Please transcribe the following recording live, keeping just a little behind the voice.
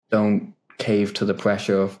don't cave to the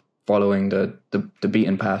pressure of following the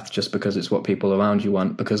beaten path just because it's what people around you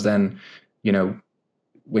want, because then,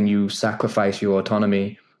 when you sacrifice your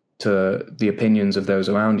autonomy to the opinions of those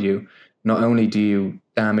around you, not only do you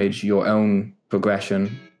damage your own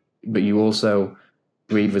progression, but you also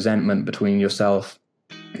breed resentment between yourself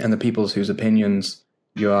and the people whose opinions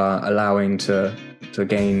you are allowing to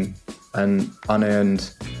gain an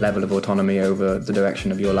unearned level of autonomy over the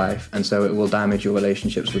direction of your life. And so it will damage your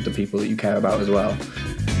relationships with the people that you care about as well.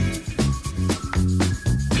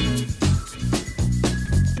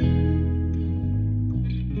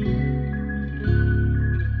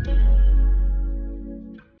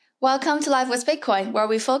 Welcome to Life with Bitcoin, where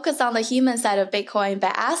we focus on the human side of Bitcoin by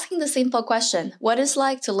asking the simple question, what it's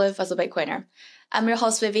like to live as a Bitcoiner. I'm your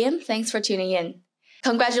host, Vivian. Thanks for tuning in.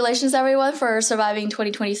 Congratulations, everyone, for surviving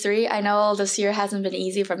 2023. I know this year hasn't been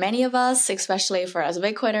easy for many of us, especially for us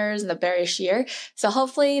Bitcoiners in the bearish year. So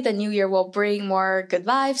hopefully the new year will bring more good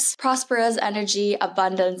vibes, prosperous energy,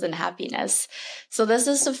 abundance, and happiness. So this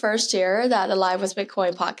is the first year that the Live with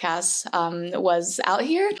Bitcoin podcast was out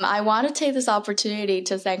here. I want to take this opportunity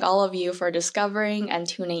to thank all of you for discovering and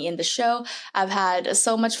tuning in the show. I've had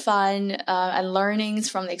so much fun and learnings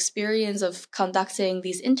from the experience of conducting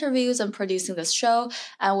these interviews and producing this show,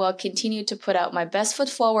 and will continue to put out my best foot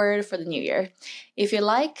forward for the new year. If you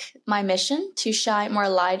like my mission to shine more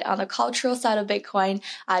light on the cultural side of Bitcoin,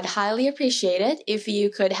 I'd highly appreciate it if you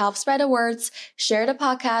could help spread the words, share the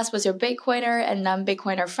podcast with your Bitcoiner and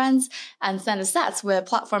non-Bitcoiner friends, and send us sats with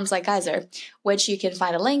platforms like Geyser, which you can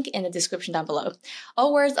find a link in the description down below.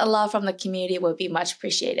 All words and love from the community would be much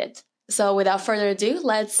appreciated. So without further ado,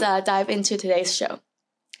 let's dive into today's show.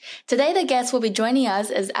 Today, the guest will be joining us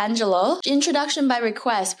is Angelo, introduction by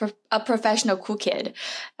request, a professional cool kid.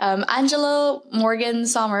 Angelo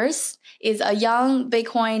Morgan-Somers is a young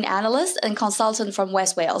Bitcoin analyst and consultant from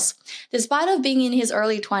West Wales. Despite of being in his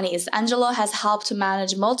early 20s, Angelo has helped to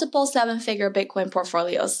manage multiple seven-figure Bitcoin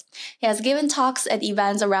portfolios. He has given talks at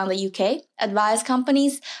events around the UK, advised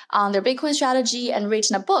companies on their Bitcoin strategy, and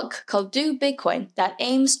written a book called Do Bitcoin that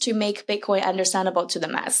aims to make Bitcoin understandable to the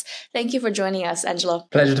mass. Thank you for joining us, Angelo.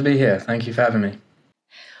 Pleasure to be here. Thank you for having me.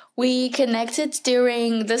 We connected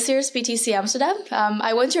during this year's BTC Amsterdam.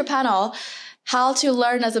 I went to your panel, How to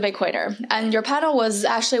Learn as a Bitcoiner. And your panel was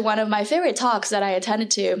actually one of my favorite talks that I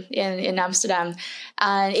attended to in Amsterdam.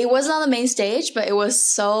 And it wasn't on the main stage, but it was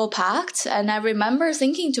so packed. And I remember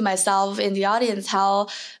thinking to myself in the audience how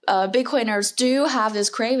Bitcoiners do have this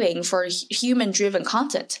craving for human-driven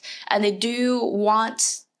content. And they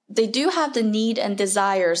do have the need and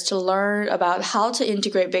desires to learn about how to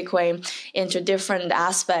integrate Bitcoin into different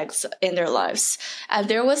aspects in their lives. And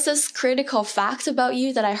there was this critical fact about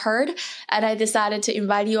you that I heard, and I decided to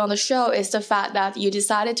invite you on the show, is the fact that you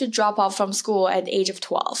decided to drop off from school at the age of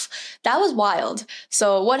 12. That was wild.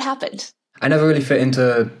 So what happened? I never really fit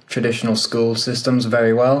into traditional school systems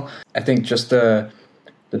very well. I think just the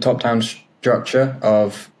top-down structure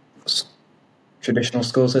of traditional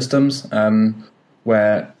school systems,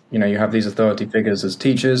 where you have these authority figures as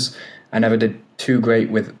teachers. I never did too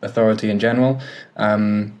great with authority in general.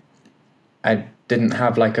 I didn't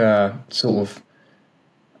have like a sort of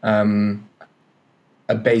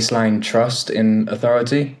a baseline trust in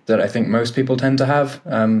authority that I think most people tend to have,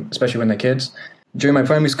 especially when they're kids. During my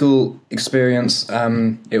primary school experience,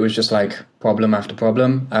 it was just like problem after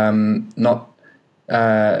problem. Not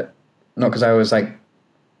because I was like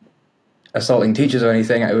assaulting teachers or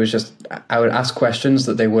anything. It was just I would ask questions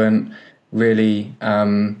that they weren't really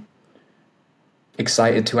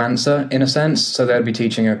excited to answer, in a sense. So they'd be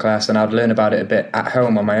teaching a class and I'd learn about it a bit at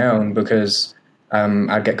home on my own, because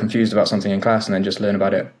I'd get confused about something in class and then just learn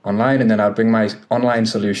about it online. And then I'd bring my online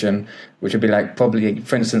solution, which would be like, probably,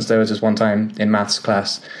 for instance, there was this one time in maths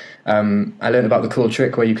class, I learned about the cool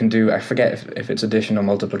trick where you can do, I forget if it's addition or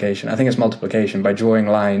multiplication. I think it's multiplication, by drawing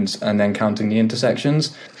lines and then counting the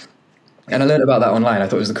intersections. And I learned about that online. I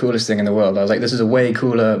thought it was the coolest thing in the world. I was like, this is a way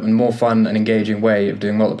cooler and more fun and engaging way of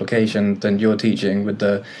doing multiplication than you're teaching with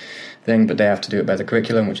the thing. But they have to do it by the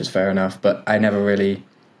curriculum, which is fair enough. But I never really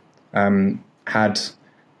had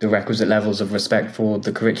the requisite levels of respect for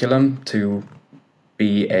the curriculum to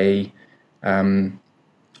be a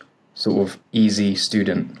sort of easy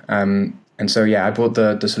student. And so, I brought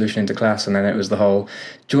the solution into class, and then it was the whole,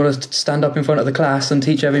 do you want to stand up in front of the class and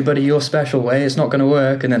teach everybody your special way? It's not going to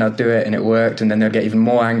work. And then I'd do it, and it worked. And then they'll get even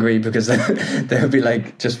more angry because they'll be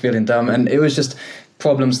like just feeling dumb. And it was just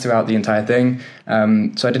problems throughout the entire thing.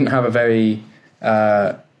 So I didn't have a very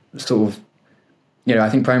sort of, I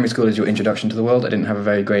think primary school is your introduction to the world. I didn't have a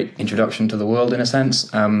very great introduction to the world, in a sense.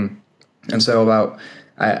 And so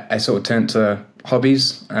I sort of turned to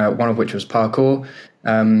hobbies, one of which was parkour,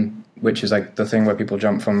 which is like the thing where people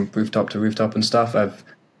jump from rooftop to rooftop and stuff. I've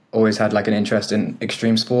always had like an interest in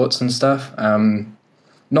extreme sports and stuff.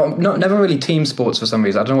 Never really team sports for some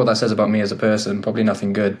reason. I don't know what that says about me as a person. Probably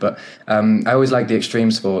nothing good, but I always like the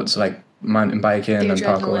extreme sports, like mountain biking and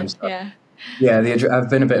parkour and stuff. Yeah, I've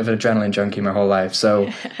been a bit of an adrenaline junkie my whole life, so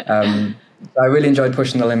I really enjoyed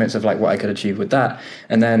pushing the limits of like what I could achieve with that.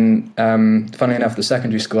 And then, funnily enough, the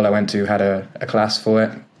secondary school I went to had a class for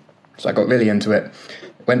it, so I got really into it.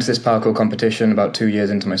 Went to this parkour competition about 2 years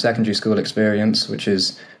into my secondary school experience, which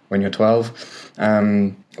is when you're 12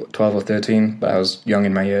 or 13, but I was young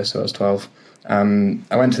in my years, so I was 12.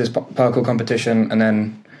 I went to this parkour competition, and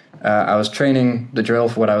then I was training the drill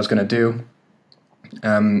for what I was going to do,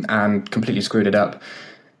 and completely screwed it up.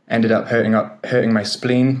 Ended up hurting my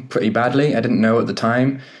spleen pretty badly. I didn't know at the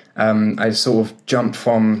time. I sort of jumped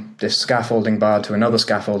from this scaffolding bar to another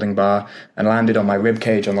scaffolding bar and landed on my rib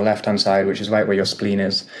cage on the left-hand side, which is right where your spleen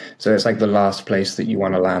is. So it's like the last place that you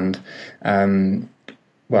want to land.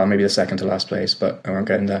 Well, maybe the second to last place, but I won't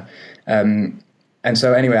get into that. And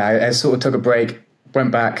so anyway, I sort of took a break,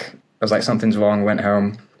 went back. I was like, something's wrong, went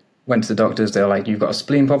home, went to the doctors. They were like, you've got a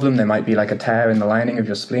spleen problem. There might be like a tear in the lining of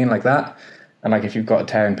your spleen like that. And like if you've got a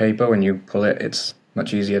tear in paper, when you pull it, it's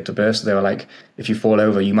much easier to burst. They were like, if you fall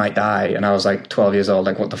over, you might die. And I was like 12 years old,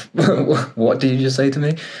 like, what did you just say to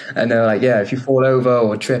me? And they were like, yeah, if you fall over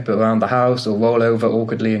or trip around the house or roll over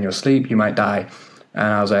awkwardly in your sleep, you might die.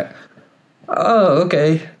 And I was like, oh,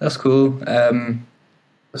 okay, that's cool.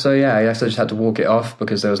 So yeah, I guess I just had to walk it off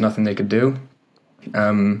because there was nothing they could do.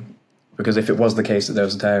 Because if it was the case that there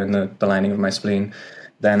was a tear in the lining of my spleen,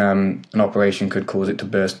 then an operation could cause it to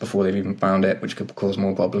burst before they've even found it, which could cause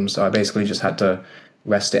more problems. So I basically just had to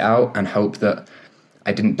rest it out and hope that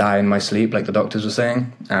I didn't die in my sleep, like the doctors were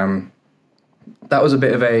saying. That was a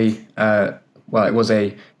bit of it was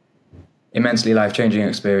a immensely life-changing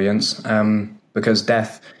experience, because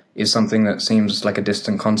death is something that seems like a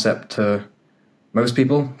distant concept to most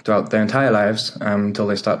people throughout their entire lives, until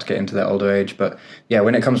they start to get into their older age. But yeah,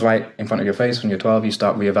 when it comes right in front of your face when you're 12, you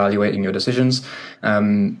start reevaluating your decisions.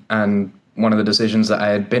 And one of the decisions that I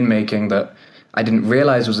had been making that I didn't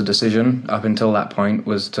realize was a decision up until that point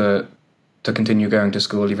was to continue going to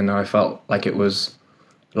school, even though I felt like it was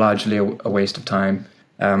largely a waste of time.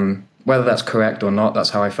 Whether that's correct or not, that's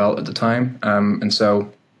how I felt at the time. And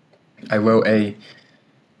so I wrote a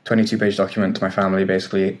 22-page document to my family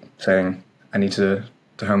basically saying, I need to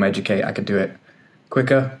home educate. I could do it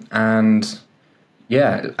quicker. And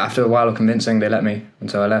yeah, after a while of convincing, they let me,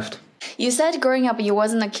 and so I left. You said growing up, you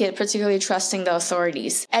wasn't a kid particularly trusting the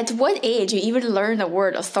authorities. At what age you even learn the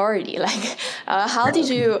word authority? Like, how did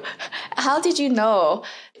you know,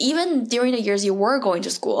 even during the years you were going to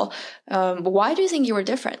school, why do you think you were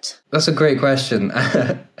different? That's a great question.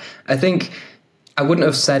 I think I wouldn't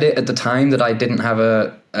have said it at the time that I didn't have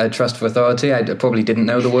a trust for authority. I probably didn't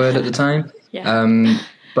know the word at the time. Yeah.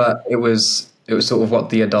 But it was sort of what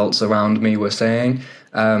the adults around me were saying.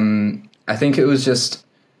 I think it was just,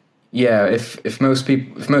 yeah, if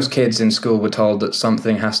most kids in school were told that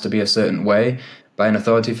something has to be a certain way by an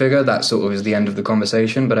authority figure, that sort of is the end of the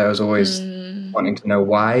conversation. But I was always wanting to know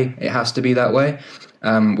why it has to be that way,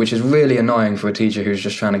 which is really annoying for a teacher who's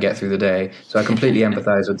just trying to get through the day. So I completely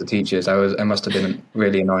empathize with the teachers. I must have been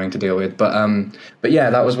really annoying to deal with. But yeah,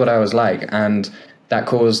 that was what I was like. And that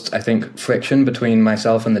caused, I think, friction between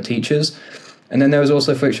myself and the teachers. And then there was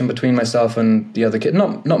also friction between myself and the other kids.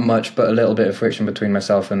 Not much, but a little bit of friction between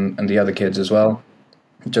myself and the other kids as well.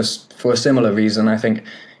 Just for a similar reason. I think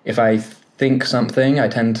if I think something, I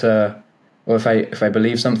tend to, or if I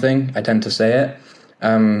believe something, I tend to say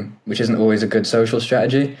it, which isn't always a good social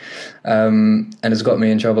strategy. And it's got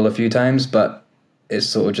me in trouble a few times, but it's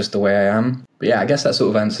sort of just the way I am. But yeah, I guess that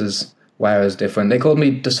sort of answers why I was different. They called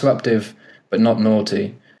me disruptive, but not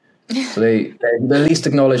naughty. So they at least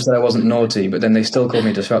acknowledged that I wasn't naughty, but then they still called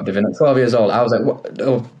me disruptive. And at 12 years old, I was like, what?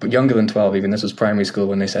 Oh, younger than 12 even. This was primary school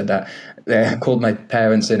when they said that. They called my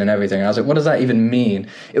parents in and everything. I was like, what does that even mean?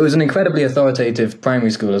 It was an incredibly authoritative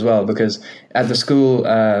primary school as well, because at the school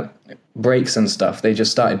breaks and stuff, they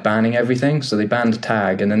just started banning everything. So they banned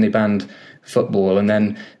tag, and then they banned football, and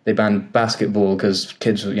then they banned basketball because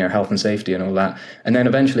kids, health and safety and all that. And then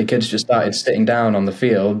eventually kids just started sitting down on the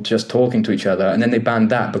field, just talking to each other. And then they banned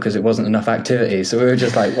that because it wasn't enough activity. So we were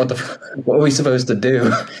just like, what are we supposed to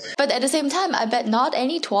do? But at the same time, I bet not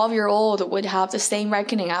any 12-year-old would have the same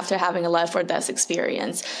reckoning after having a life or death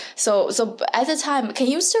experience. So at the time, can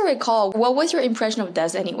you still recall, what was your impression of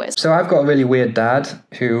death anyways? So I've got a really weird dad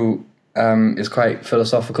who is quite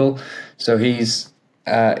philosophical. So he's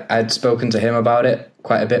I'd spoken to him about it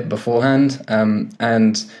quite a bit beforehand,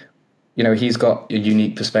 and he's got a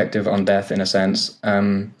unique perspective on death in a sense.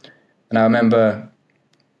 And I remember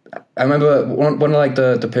one of like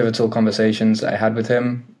the pivotal conversations I had with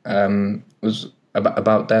him was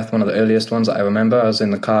about death. One of the earliest ones that I remember. I was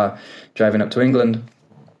in the car driving up to England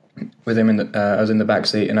with him. I was in the back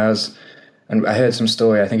seat, and I heard some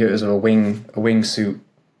story. I think it was of a wingsuit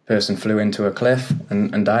person flew into a cliff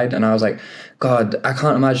and died. And I was like, God, I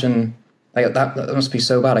can't imagine, like that must be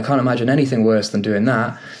so bad. I can't imagine anything worse than doing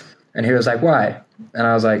that. And he was like, why? And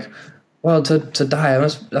I was like, well, to die,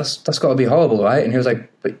 that's got to be horrible, right? And he was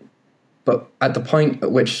like, but at the point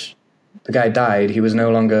at which the guy died, he was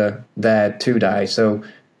no longer there to die. So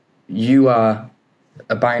you are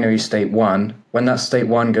a binary state 1. When that state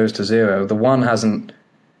 1 goes to 0, the 1 hasn't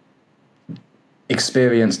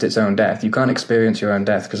experienced its own death. You can't experience your own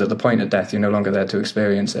death because at the point of death, you're no longer there to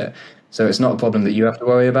experience it. So it's not a problem that you have to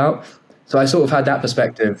worry about. So I sort of had that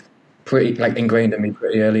perspective pretty like ingrained in me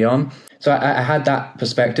pretty early on. So I had that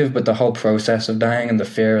perspective, but the whole process of dying and the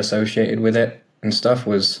fear associated with it and stuff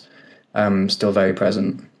was still very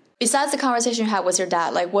present. Besides the conversation you had with your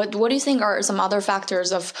dad, like what do you think are some other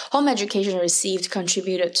factors of home education received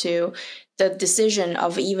contributed to the decision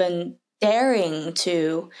of even daring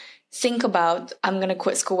to think about, I'm going to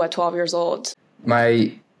quit school at 12 years old?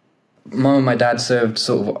 My mom and my dad served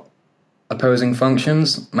sort of opposing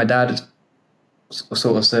functions. My dad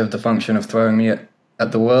sort of served the function of throwing me at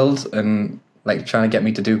the world and like trying to get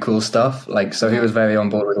me to do cool stuff. Like, so he was very on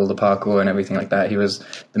board with all the parkour and everything like that. He was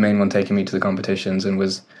the main one taking me to the competitions and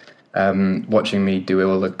was watching me do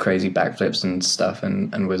all the crazy backflips and stuff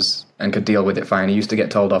and could deal with it fine. He used to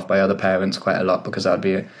get told off by other parents quite a lot because I'd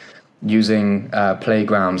be using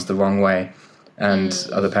playgrounds the wrong way, and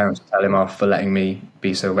other parents would tell him off for letting me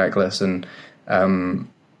be so reckless. And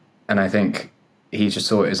I think he just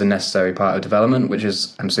saw it as a necessary part of development, which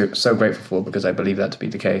is I'm so grateful for because I believe that to be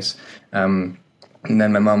the case. And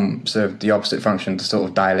then my mum served the opposite function to sort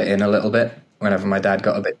of dial it in a little bit whenever my dad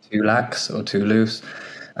got a bit too lax or too loose.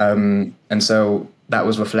 And so that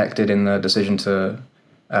was reflected in the decision to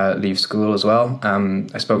leave school as well.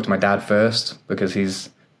 I spoke to my dad first because he's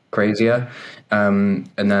crazier. And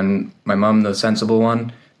then my mum, the sensible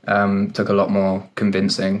one, took a lot more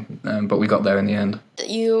convincing, but we got there in the end.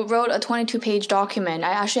 You wrote a 22-page document. I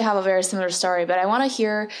actually have a very similar story, but I want to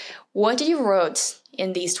hear, what did you wrote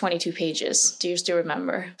in these 22 pages? Do you still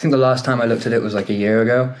remember? I think the last time I looked at it was like a year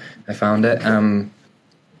ago. I found it.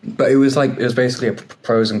 But it was basically a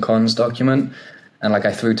pros and cons document. And like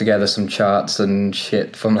I threw together some charts and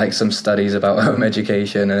shit from like some studies about home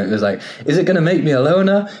education. And it was like, is it going to make me a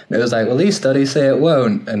loner? And it was like, well, these studies say it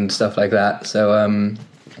won't and stuff like that.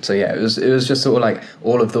 So yeah, it was just sort of like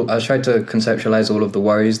I tried to conceptualize all of the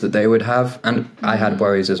worries that they would have. And I had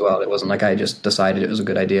worries as well. It wasn't like I just decided it was a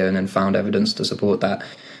good idea and then found evidence to support that.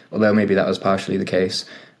 Although maybe that was partially the case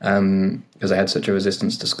because I had such a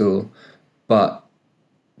resistance to school. But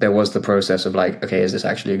there was the process of like, okay, is this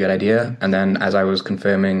actually a good idea? And then as I was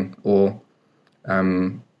confirming or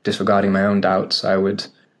disregarding my own doubts, I would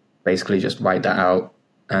basically just write that out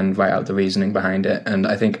and write out the reasoning behind it. And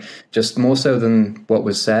I think just more so than what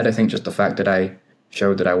was said, I think just the fact that I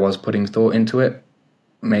showed that I was putting thought into it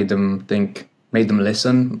made them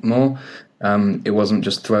listen more. It wasn't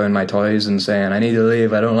just throwing my toys and saying, I need to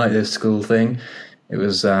leave, I don't like this school thing. It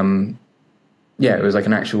was, it was like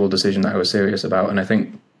an actual decision that I was serious about. And I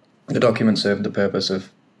think the document served the purpose of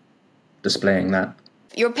displaying that.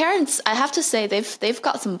 Your parents, I have to say, they've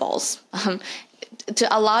got some balls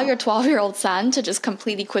to allow your 12-year-old son to just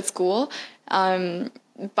completely quit school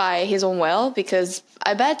by his own will, because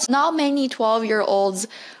I bet not many 12-year-olds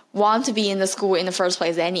want to be in the school in the first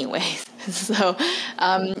place anyway. So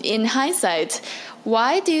in hindsight,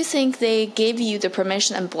 why do you think they gave you the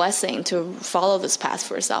permission and blessing to follow this path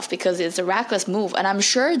for yourself? Because it's a reckless move. And I'm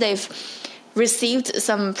sure they've received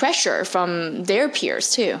some pressure from their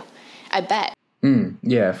peers too, I bet.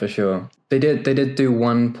 Yeah, for sure. They did do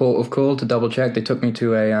one port of call to double check. They took me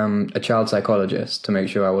to a child psychologist to make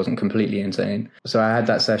sure I wasn't completely insane. So I had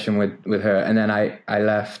that session with her, and then I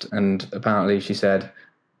left, and apparently she said,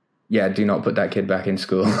 yeah, do not put that kid back in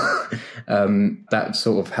school. That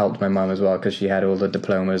sort of helped my mum as well, because she had all the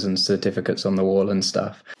diplomas and certificates on the wall and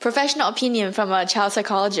stuff. Professional opinion from a child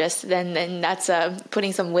psychologist, then that's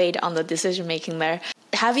putting some weight on the decision making there.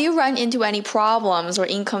 Have you run into any problems or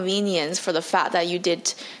inconvenience for the fact that you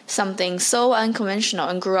did something so unconventional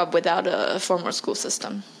and grew up without a formal school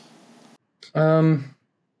system? No,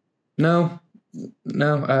 I'm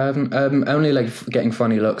only like getting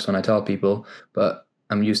funny looks when I tell people, but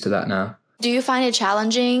I'm used to that now. Do you find it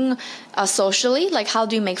challenging socially? Like, how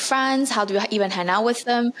do you make friends? How do you even hang out with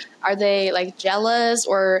them? Are they like jealous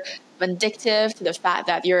or vindictive to the fact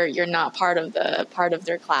that you're not part of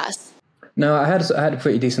their class? No, I had a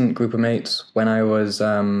pretty decent group of mates when I was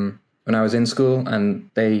in school, and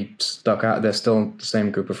they stuck out. They're still the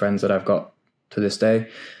same group of friends that I've got to this day.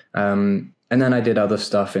 And then I did other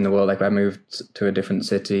stuff in the world, like I moved to a different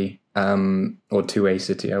city, or to a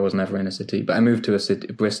city. I was never in a city, but I moved to a city,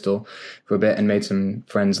 Bristol, for a bit and made some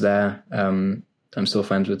friends there. I'm still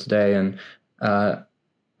friends with today, and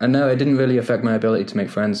no, it didn't really affect my ability to make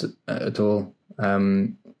friends at all.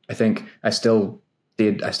 I think I still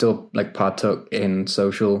like partook in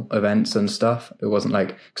social events and stuff. It wasn't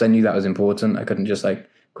like, because I knew that was important. I couldn't just like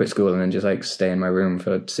quit school and then just like stay in my room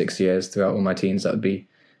for 6 years throughout all my teens. That would be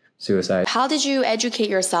suicide. How did you educate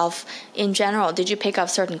yourself in general? Did you pick up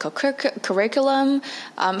certain curriculum?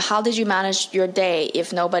 How did you manage your day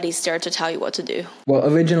if nobody's there to tell you what to do? Well,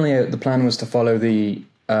 originally the plan was to follow the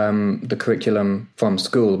curriculum from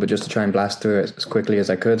school, but just to try and blast through it as quickly as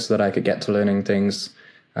I could so that I could get to learning things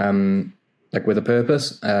like with a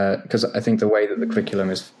purpose. Because I think the way that the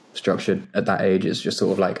curriculum is structured at that age is just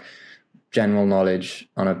sort of like general knowledge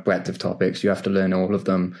on a breadth of topics. You have to learn all of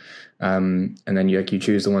them. And then you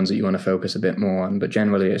choose the ones that you want to focus a bit more on, but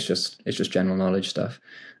generally it's just general knowledge stuff.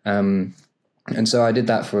 And so I did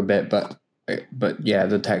that for a bit, but yeah,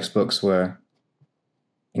 the textbooks were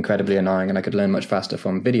incredibly annoying, and I could learn much faster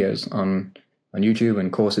from videos on YouTube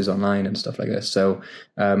and courses online and stuff like this. So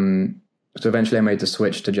eventually I made the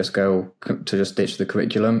switch to just ditch the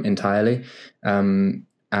curriculum entirely, and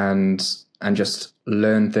just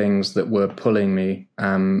learn things that were pulling me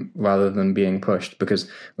rather than being pushed. Because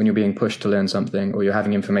when you're being pushed to learn something, or you're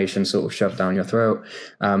having information sort of shoved down your throat,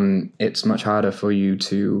 it's much harder for you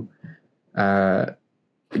to...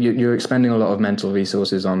 you're expending a lot of mental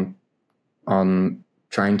resources on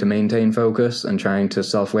trying to maintain focus and trying to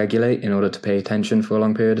self-regulate in order to pay attention for a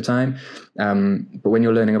long period of time. But when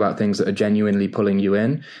you're learning about things that are genuinely pulling you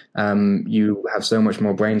in, you have so much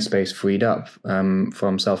more brain space freed up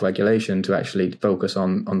from self-regulation to actually focus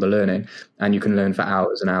on the learning. And you can learn for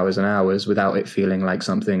hours and hours and hours without it feeling like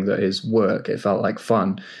something that is work. It felt like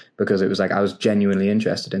fun, because it was like I was genuinely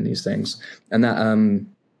interested in these things. And that,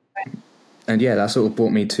 that sort of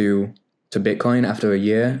brought me to Bitcoin after a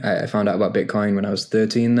year. I found out about Bitcoin when I was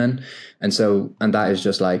 13 then. And that is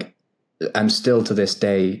just like, I'm still to this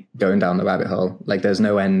day going down the rabbit hole. Like there's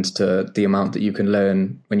no end to the amount that you can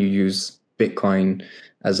learn when you use Bitcoin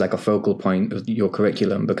as like a focal point of your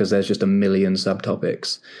curriculum, because there's just a million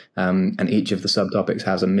subtopics. And each of the subtopics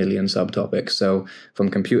has a million subtopics. So from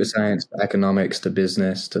computer science to economics to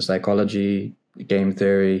business to psychology, game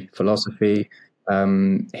theory, philosophy,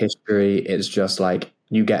 history, it's just like,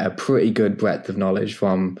 you get a pretty good breadth of knowledge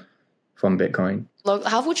from Bitcoin.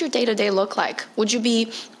 How would your day-to-day look like? Would you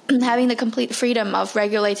be having the complete freedom of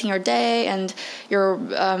regulating your day and your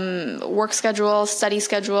work schedule, study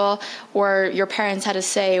schedule, or your parents had to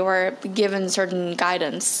say or given certain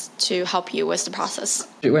guidance to help you with the process?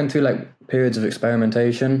 It went through like periods of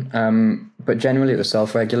experimentation, but generally it was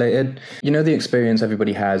self-regulated. You know the experience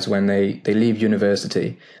everybody has when they leave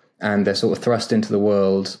university and they're sort of thrust into the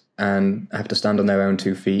world and have to stand on their own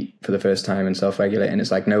 2 feet for the first time and self-regulate. And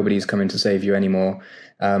it's like nobody's coming to save you anymore.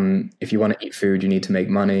 If you want to eat food, you need to make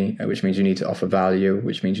money, which means you need to offer value,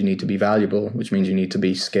 which means you need to be valuable, which means you need to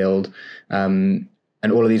be skilled. And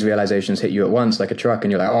all of these realizations hit you at once like a truck,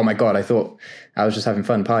 and you're like, oh my God, I thought I was just having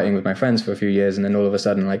fun partying with my friends for a few years. And then all of a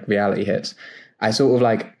sudden, like, reality hits. I sort of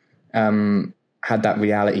like had that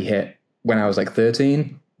reality hit when I was like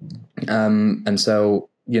 13. And so,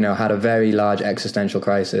 had a very large existential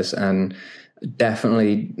crisis, and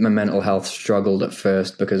definitely my mental health struggled at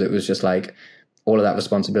first, because it was just like all of that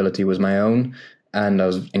responsibility was my own, and I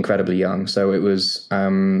was incredibly young. So it was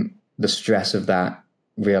the stress of that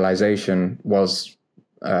realization was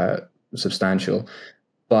substantial.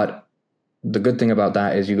 But the good thing about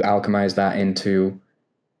that is you alchemize that into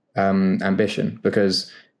ambition, because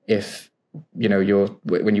if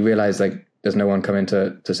when you realize like there's no one coming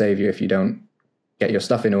to save you if you don't get your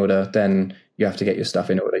stuff in order, then you have to get your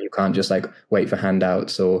stuff in order. You can't just like wait for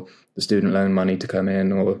handouts or the student loan money to come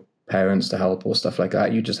in or parents to help or stuff like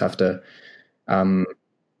that. You just have to find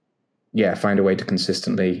a way to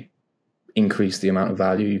consistently increase the amount of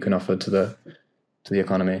value you can offer to the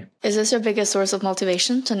economy. Is this your biggest source of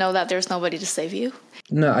motivation, to know that there's nobody to save you?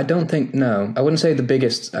 No, I don't think. No, I wouldn't say the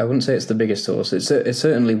biggest. I wouldn't say it's the biggest source. It's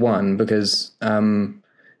certainly one, because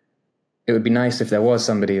it would be nice if there was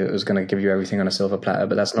somebody that was going to give you everything on a silver platter,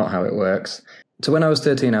 but that's not how it works. So when I was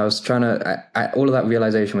 13, I was trying to, all of that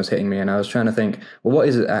realization was hitting me, and I was trying to think, well, what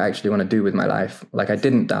is it I actually want to do with my life? Like, I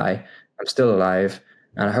didn't die, I'm still alive,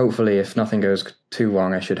 and hopefully, if nothing goes too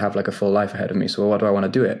wrong, I should have like a full life ahead of me. So what do I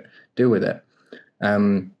want to do with it?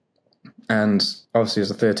 And obviously,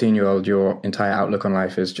 as a 13-year-old, your entire outlook on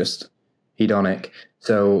life is just hedonic.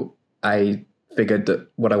 So I figured that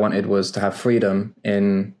what I wanted was to have freedom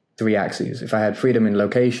in 3 axes. If I had freedom in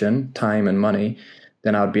location, time, and money,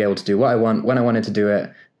 then I would be able to do what I want, when I wanted to do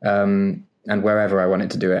it, and wherever I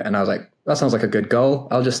wanted to do it. And I was like, that sounds like a good goal.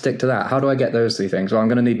 I'll just stick to that. How do I get those 3 things? Well, I'm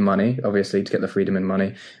going to need money, obviously, to get the freedom in money.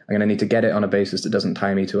 I'm going to need to get it on a basis that doesn't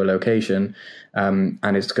tie me to a location. And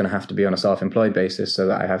it's going to have to be on a self-employed basis so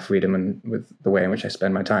that I have freedom with the way in which I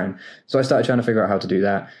spend my time. So I started trying to figure out how to do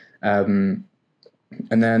that. And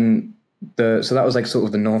then so that was like sort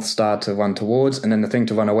of the North Star to run towards. And then the thing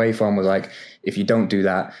to run away from was like, if you don't do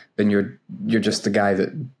that, then you're just the guy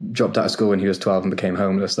that dropped out of school when he was 12 and became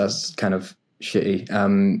homeless. That's kind of shitty.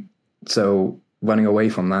 So running away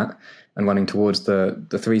from that and running towards the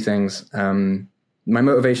 3 things, my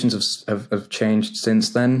motivations have changed since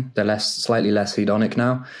then. They're slightly less hedonic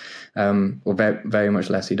now, or very, very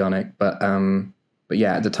much less hedonic. But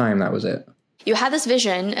yeah, at the time that was it. You had this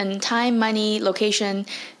vision, and time, money, location.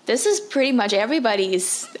 This is pretty much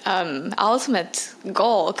everybody's ultimate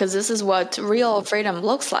goal, because this is what real freedom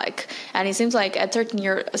looks like. And it seems like at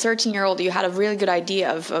 13-year-old, you had a really good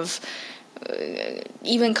idea of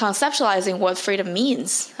even conceptualizing what freedom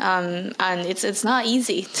means. And it's not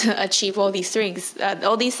easy to achieve all these things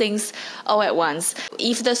all at once.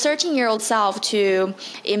 If the 13-year-old self to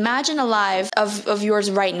imagine a life of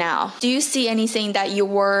yours right now, do you see anything that you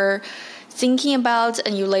were thinking about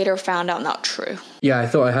and you later found out not true? Yeah, I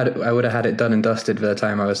thought I would have had it done and dusted by the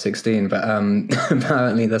time I was 16, but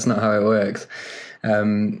apparently that's not how it works.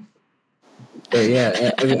 But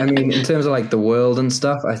yeah, I mean, in terms of like the world and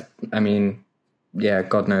stuff, I mean, yeah,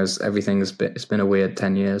 God knows, it's been a weird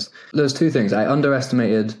 10 years. There's 2 things. I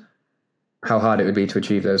underestimated how hard it would be to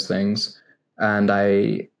achieve those things, and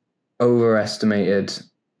I overestimated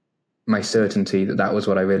my certainty that was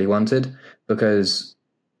what I really wanted, because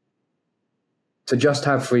to just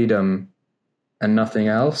have freedom and nothing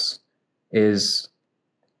else it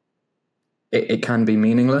can be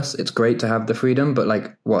meaningless. It's great to have the freedom, but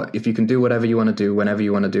like, what if you can do whatever you want to do, whenever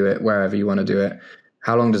you want to do it, wherever you want to do it?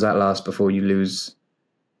 How long does that last before you lose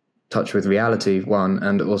touch with reality, one,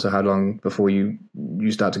 and also how long before you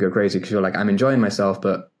start to go crazy because you're like, I'm enjoying myself,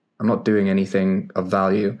 but I'm not doing anything of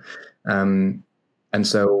value. And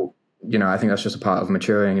so, I think that's just a part of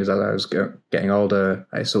maturing. Is as I was getting older,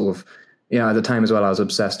 I sort of, at the time as well, I was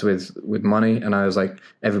obsessed with money, and I was like,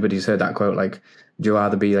 everybody's heard that quote, like, do you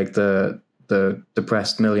rather be like the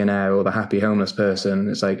depressed millionaire or the happy homeless person?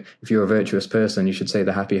 It's like, if you're a virtuous person, you should say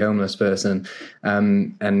the happy homeless person.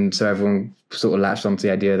 And so everyone sort of latched onto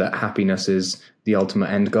the idea that happiness is the ultimate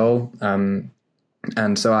end goal. And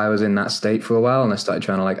so I was in that state for a while, and I started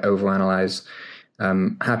trying to like overanalyze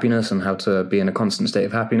happiness and how to be in a constant state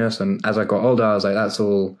of happiness. And as I got older, I was like, that's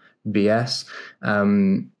all BS.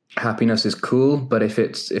 Happiness is cool, but if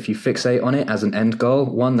you fixate on it as an end goal,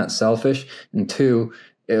 1, that's selfish, and 2,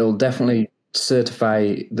 it'll definitely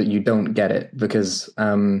certify that you don't get it, because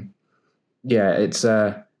I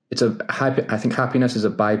think happiness is a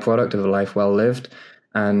byproduct of a life well lived,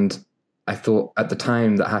 and I thought at the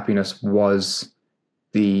time that happiness was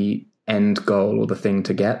the end goal or the thing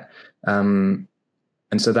to get, and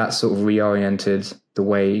so that sort of reoriented the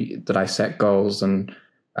way that I set goals and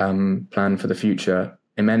plan for the future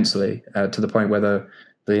immensely, to the point where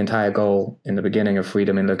the entire goal in the beginning of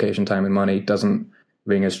freedom in location, time, and money doesn't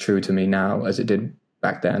ring as true to me now as it did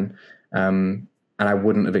back then. And I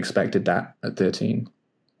wouldn't have expected that at 13.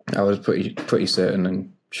 I was pretty certain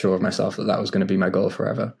and sure of myself that was going to be my goal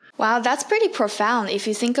forever. Wow, that's pretty profound if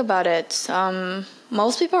you think about it.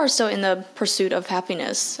 Most people are still in the pursuit of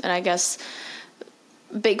happiness, and I guess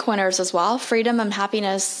Bitcoiners as well. Freedom and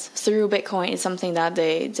happiness through Bitcoin is something that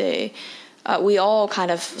we all kind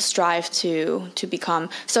of strive to become.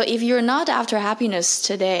 So if you're not after happiness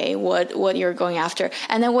today, what you're going after?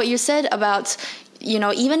 And then what you said about,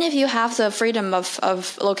 even if you have the freedom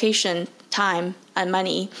of location, time, and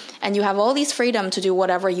money, and you have all these freedom to do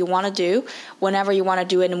whatever you want to do, whenever you want to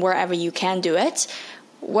do it, and wherever you can do it,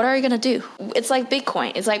 what are you going to do? It's like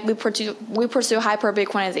Bitcoin. It's like we pursue hyper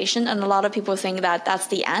Bitcoinization, and a lot of people think that that's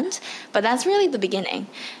the end, but that's really the beginning.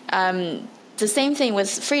 The same thing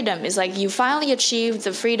with freedom. Is like you finally achieved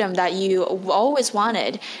the freedom that you always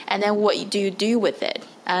wanted, and then what do you do with it?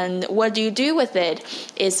 And what do you do with it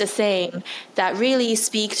is the thing that really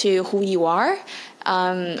speaks to who you are,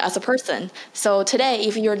 as a person. So today,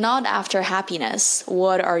 if you're not after happiness,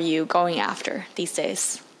 what are you going after these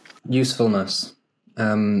days? Usefulness.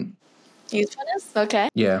 Usefulness? Okay.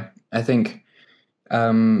 Yeah, I think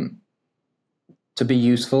to be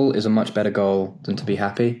useful is a much better goal than to be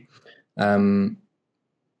happy.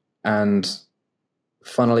 And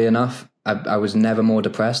funnily enough, I was never more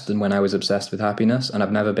depressed than when I was obsessed with happiness, and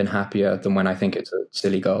I've never been happier than when I think it's a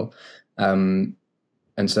silly goal. And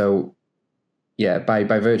so, yeah, by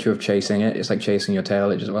virtue of chasing it, it's like chasing your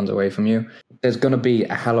tail. It just runs away from you. There's going to be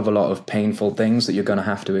a hell of a lot of painful things that you're going to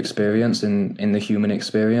have to experience in the human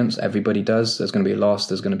experience. Everybody does. There's going to be loss.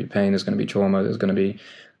 There's going to be pain. There's going to be trauma. There's going to be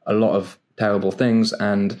a lot of terrible things.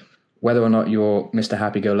 And whether or not you're Mr.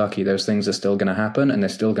 Happy-Go-Lucky, those things are still going to happen, and they're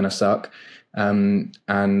still going to suck. And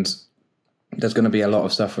there's going to be a lot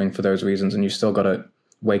of suffering for those reasons. And you still got to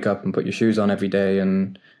wake up and put your shoes on every day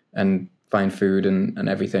and find food and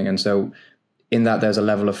everything. And so in that, there's a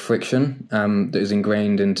level of friction that is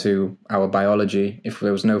ingrained into our biology. If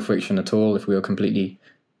there was no friction at all, if we were completely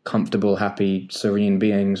comfortable, happy, serene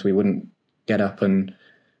beings, we wouldn't get up and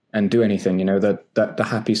do anything. You know, that the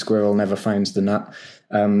happy squirrel never finds the nut.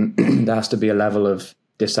 There has to be a level of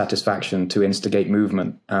dissatisfaction to instigate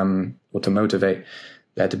movement or to motivate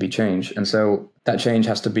there to be change. And so that change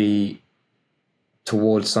has to be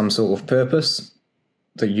towards some sort of purpose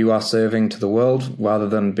that you are serving to the world, rather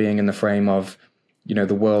than being in the frame of, you know,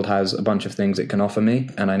 the world has a bunch of things it can offer me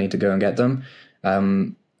and I need to go and get them.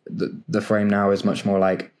 The frame now is much more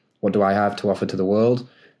like, what do I have to offer to the world?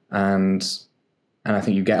 And I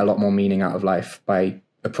think you get a lot more meaning out of life by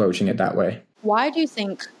approaching it that way. Why do you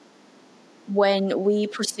think when we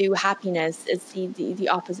pursue happiness, it's the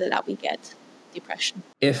opposite that we get? Depression.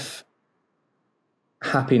 If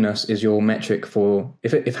happiness is your metric for,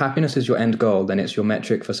 if happiness is your end goal, then it's your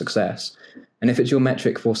metric for success. And if it's your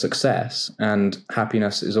metric for success, and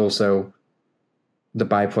happiness is also the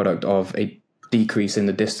byproduct of a decrease in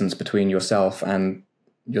the distance between yourself and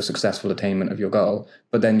your successful attainment of your goal,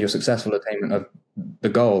 but then your successful attainment of the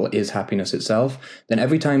goal is happiness itself, then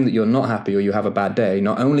every time that you're not happy or you have a bad day,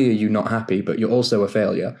 not only are you not happy, but you're also a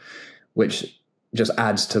failure, which just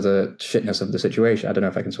adds to the shitness of the situation. I don't know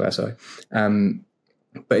if I can swear, sorry.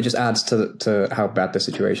 But it just adds to how bad the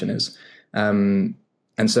situation is. And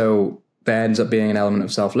so there ends up being an element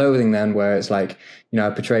of self-loathing then, where it's like, you know, I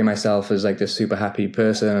portray myself as like this super happy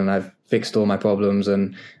person, and I've fixed all my problems,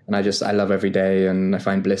 and I love every day, and I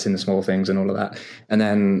find bliss in the small things and all of that. And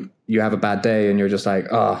then you have a bad day and you're just like,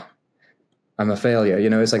 oh, I'm a failure. You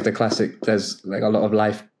know, it's like the classic, there's like a lot of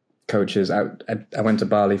life coaches out. I went to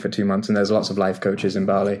Bali for 2 months, and there's lots of life coaches in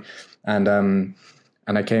Bali. And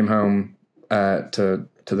I came home to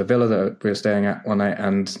the villa that we were staying at one night,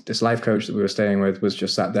 and this life coach that we were staying with was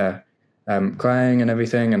just sat there crying and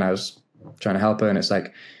everything, and I was trying to help her, and it's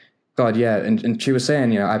like, God, yeah. And she was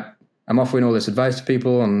saying, you know, I'm offering all this advice to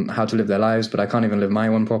people on how to live their lives, but I can't even live my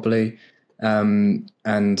one properly. And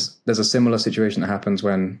there's a similar situation that happens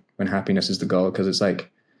when happiness is the goal, because it's like,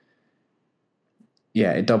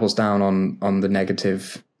 yeah, it doubles down on the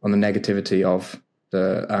negativity of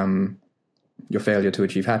the your failure to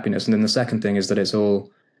achieve happiness. And then the second thing is that it's all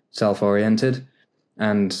self-oriented,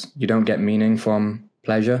 and you don't get meaning from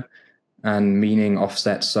pleasure, and meaning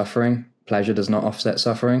offsets suffering. Pleasure does not offset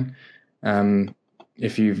suffering.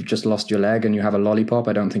 If you've just lost your leg and you have a lollipop,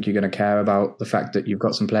 I don't think you're going to care about the fact that you've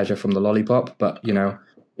got some pleasure from the lollipop. But, you know,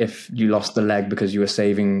 if you lost the leg because you were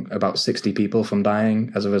saving about 60 people from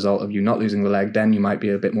dying as a result of you not losing the leg, then you might be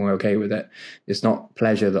a bit more okay with it. It's not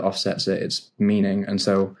pleasure that offsets it, it's meaning. And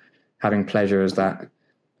so having pleasure as that,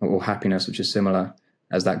 or happiness, which is similar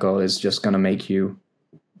as that goal, is just going to make you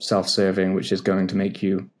self-serving, which is going to make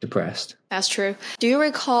you depressed. That's true. Do you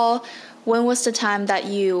recall when was the time that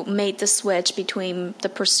you made the switch between the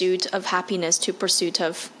pursuit of happiness to pursuit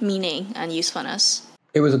of meaning and usefulness?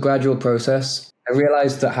 It was a gradual process. I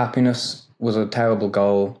realized that happiness was a terrible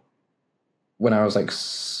goal when I was like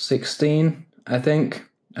 16, I think.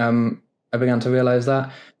 I began to realize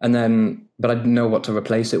that. But I didn't know what to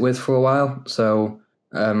replace it with for a while. So,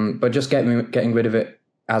 but just getting rid of it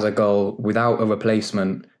as a goal without a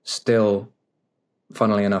replacement still,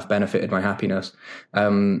 funnily enough, benefited my happiness,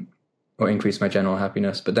 or increased my general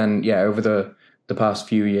happiness. But then, yeah, over the past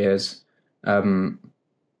few years,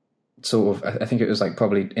 sort of, I think it was like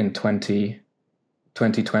probably in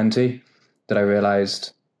 2020 that I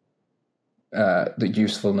realized that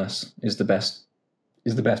usefulness is the best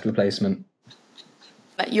replacement.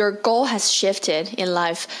 your goal has shifted in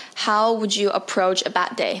life, how would you approach a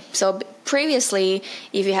bad day? So previously,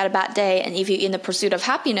 if you had a bad day and if you're in the pursuit of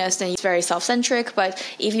happiness, then it's very self-centric. But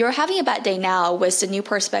if you're having a bad day now with the new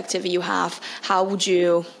perspective you have, how would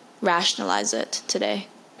you rationalize it today?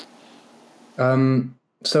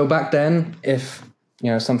 So back then, if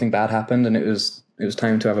something bad happened and it was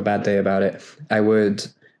time to have a bad day about it, I would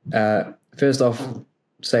first off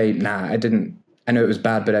say, nah, I know it was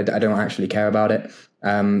bad, but I don't actually care about it.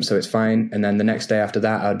 So it's fine. And then the next day after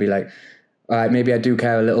that, I'd be like, all right, maybe I do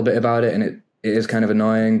care a little bit about it, and it is kind of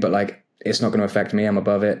annoying, but like it's not going to affect me. I'm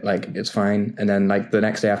above it. Like it's fine. And then like the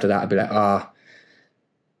next day after that, I'd be like,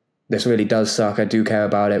 this really does suck. I do care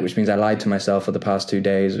about it, which means I lied to myself for the past 2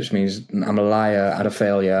 days, which means I'm a liar and a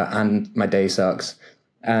failure, and my day sucks.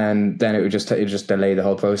 And then it would just delay the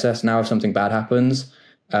whole process. Now, if something bad happens,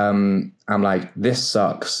 I'm like, this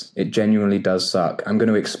sucks. It genuinely does suck. I'm going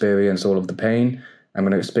to experience all of the pain. I'm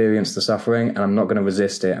going to experience the suffering, and I'm not going to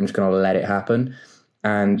resist it. I'm just going to let it happen.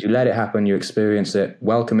 And you let it happen, you experience it,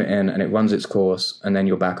 welcome it in, and it runs its course, and then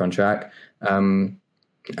you're back on track. And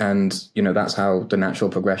that's how the natural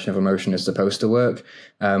progression of emotion is supposed to work.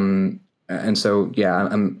 And so, yeah,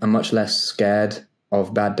 I'm much less scared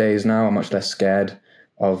of bad days now. I'm much less scared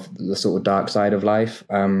of the sort of dark side of life.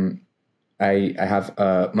 I have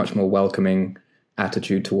a much more welcoming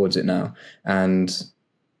attitude towards it now, and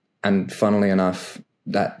funnily enough,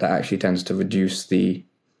 that actually tends to reduce the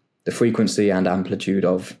frequency and amplitude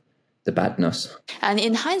of the badness. And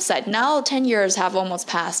in hindsight, now 10 years have almost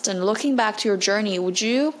passed, and looking back to your journey, would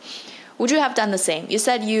you have done the same? You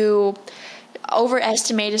said you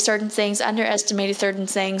overestimated certain things, underestimated certain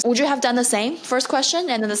things. Would you have done the same? First question.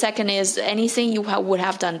 And then the second is, anything you would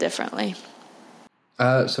have done differently?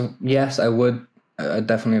 So yes, I would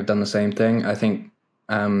definitely have done the same thing. I think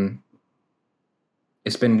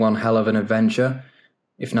it's been one hell of an adventure,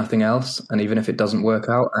 if nothing else. And even if it doesn't work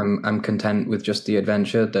out, I'm content with just the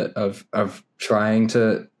adventure of trying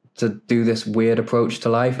to do this weird approach to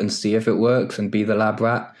life and see if it works, and be the lab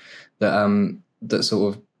rat that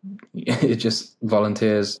sort of it just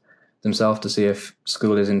volunteers themselves to see if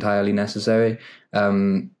school is entirely necessary.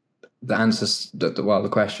 The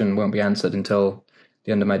question won't be answered until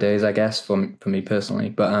the end of my days, I guess, for me personally.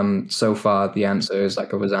 But so far, the answer is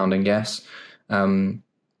like a resounding yes. And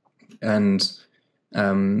in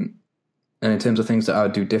terms of things that I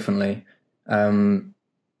would do differently,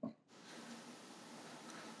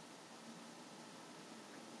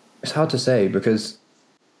 it's hard to say, because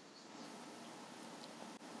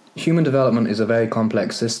human development is a very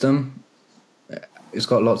complex system. It's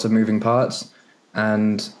got lots of moving parts,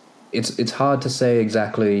 and it's hard to say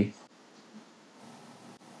exactly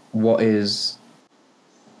what is.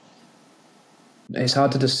 It's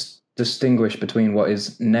hard to distinguish between what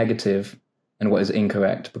is negative and what is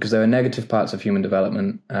incorrect, because there are negative parts of human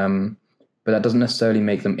development, but that doesn't necessarily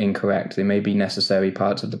make them incorrect. They may be necessary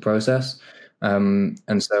parts of the process, and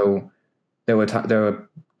so there were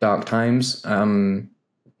dark times,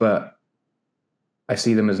 but I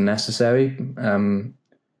see them as necessary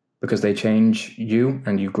because they change you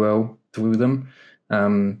and you grow through them.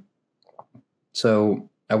 So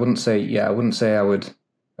I wouldn't say I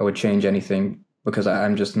would change anything, because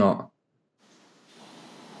I'm just not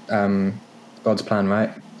God's plan,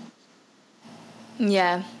 right?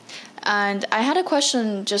 Yeah. And I had a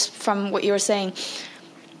question just from what you were saying.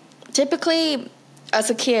 Typically, as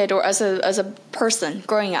a kid or as a person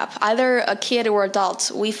growing up, either a kid or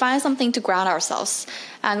adult, we find something to ground ourselves,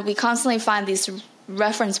 and we constantly find this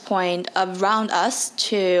reference point around us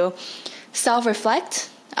to self-reflect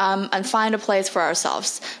and find a place for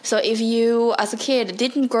ourselves. So if you, as a kid,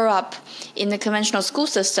 didn't grow up in the conventional school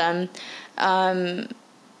system, how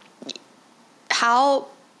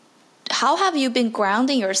have you been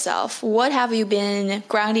grounding yourself? What have you been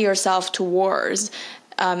grounding yourself towards?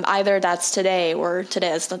 Either that's today or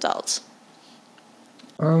today as an adult.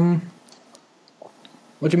 What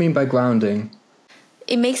do you mean by grounding?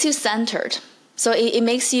 It makes you centered. So it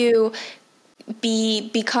makes you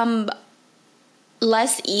become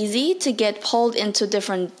less easy to get pulled into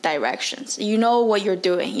different directions. You know what you're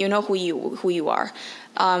doing. You know who you are,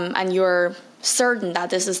 and you're certain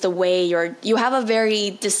that this is the way you have a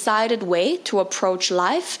very decided way to approach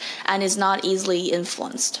life, and is not easily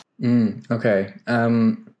influenced. Okay.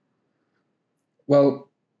 Well,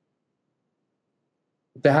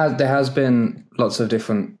 there has been lots of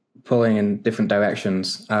different pulling in different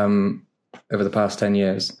directions over the past 10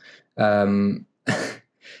 years, and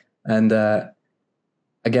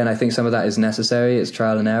again, I think some of that is necessary. It's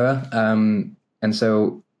trial and error, and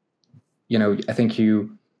so I think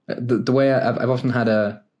the way I've often had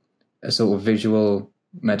a sort of visual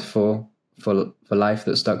metaphor for life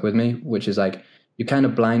that stuck with me, which is like you're kind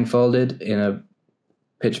of blindfolded in a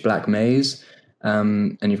pitch black maze,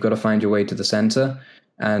 and you've got to find your way to the center.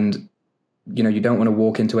 And you don't want to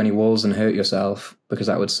walk into any walls and hurt yourself, because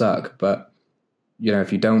that would suck. But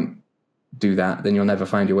if you don't do that, then you'll never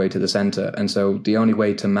find your way to the center. And so the only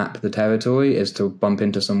way to map the territory is to bump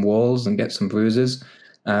into some walls and get some bruises.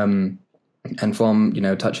 And from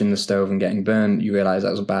touching the stove and getting burned, you realize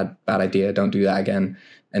that was a bad idea. Don't do that again.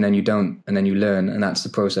 And then you don't, and then you learn, and that's the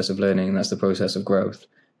process of learning, and that's the process of growth.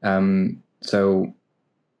 So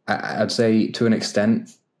I'd say to an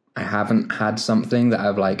extent, I haven't had something that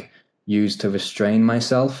I've used to restrain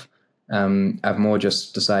myself. I've more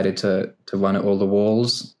just decided to run at all the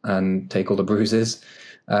walls and take all the bruises,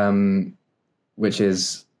 which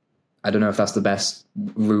is, I don't know if that's the best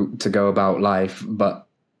route to go about life, but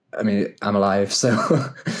I mean, I'm alive,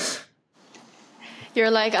 so.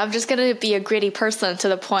 You're like, I'm just going to be a gritty person to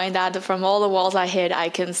the point that from all the walls I hit, I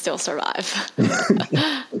can still survive.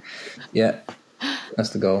 Yeah,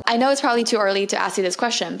 that's the goal. I know it's probably too early to ask you this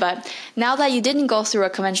question, but now that you didn't go through a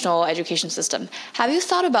conventional education system, have you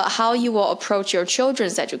thought about how you will approach your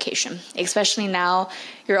children's education? Especially now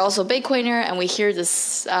you're also a Bitcoiner, and we hear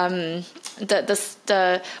this,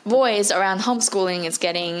 the voice around homeschooling is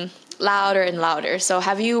getting louder and louder. So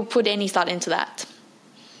have you put any thought into that?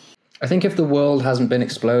 I think if the world hasn't been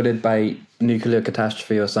exploded by nuclear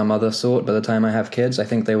catastrophe or some other sort by the time I have kids, I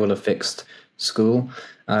think they will have fixed school,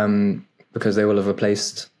 because they will have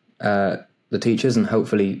replaced the teachers and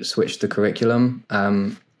hopefully switched the curriculum.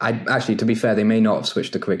 Actually, to be fair, they may not have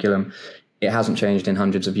switched the curriculum. It hasn't changed in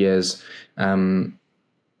hundreds of years.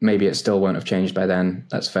 Maybe it still won't have changed by then.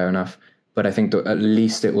 That's fair enough. But I think that at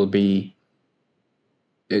least it will be,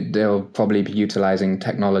 they'll probably be utilizing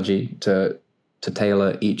technology to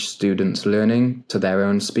tailor each student's learning to their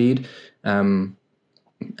own speed. And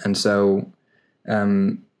so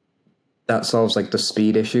that solves the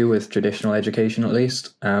speed issue with traditional education, at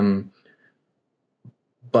least.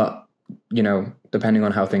 But, depending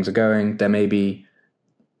on how things are going, there may be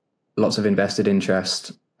lots of invested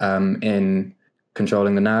interest in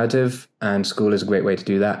controlling the narrative, and school is a great way to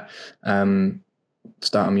do that.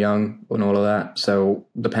 Start them young and all of that. So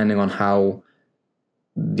depending on how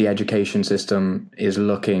the education system is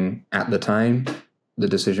looking at the time, the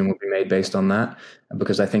decision will be made based on that,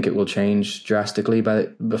 because I think it will change drastically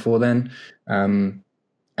before then. And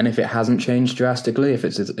if it hasn't changed drastically, if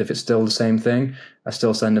it's still the same thing, I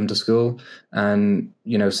still send them to school and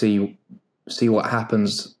see what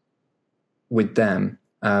happens with them.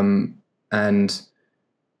 And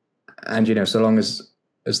so long as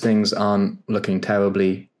things aren't looking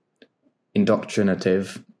terribly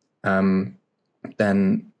indoctrinative,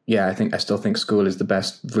 then I still think school is the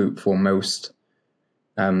best route for most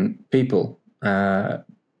people. But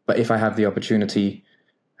if I have the opportunity,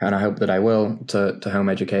 and I hope that I will, to home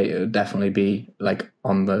educate, it would definitely be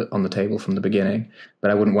on the table from the beginning.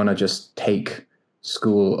 But I wouldn't want to just take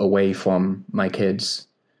school away from my kids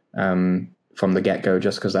from the get-go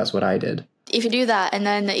just because that's what I did. If you do that and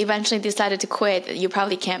then eventually decided to quit, you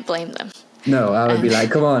probably can't blame them. No, I would be like,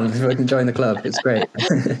 come on, we can join the club. It's great.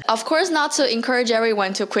 Of course, not to encourage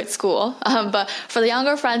everyone to quit school, but for the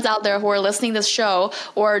younger friends out there who are listening to this show,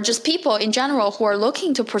 or just people in general who are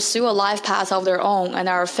looking to pursue a life path of their own and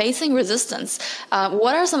are facing resistance,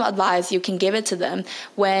 what are some advice you can give it to them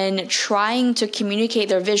when trying to communicate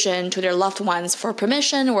their vision to their loved ones for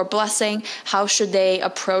permission or blessing? How should they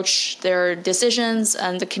approach their decisions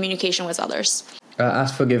and the communication with others?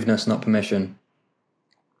 Ask forgiveness, not permission.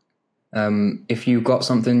 If you've got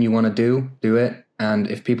something you want to do it.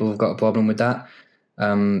 And if people have got a problem with that,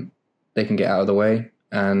 they can get out of the way.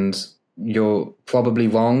 And you're probably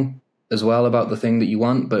wrong as well about the thing that you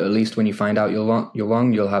want, but at least when you find out you're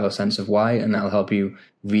wrong, you'll have a sense of why, and that'll help you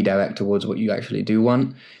redirect towards what you actually do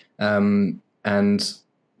want. And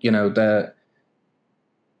there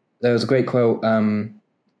was a great quote that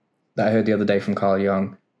I heard the other day from Carl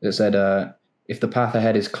Jung that said, if the path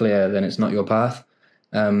ahead is clear, then it's not your path.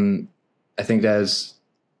 I think there's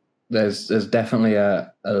definitely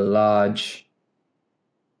a large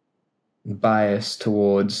bias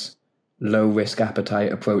towards low risk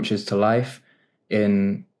appetite approaches to life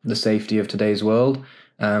in the safety of today's world.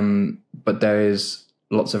 But there is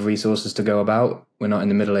lots of resources to go about. We're not in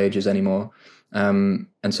the Middle Ages anymore. And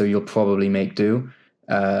so you'll probably make do.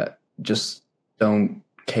 Just don't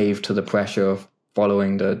cave to the pressure of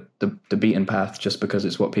following the beaten path just because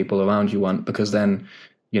it's what people around you want, because then,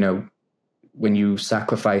 when you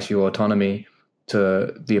sacrifice your autonomy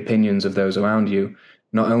to the opinions of those around you,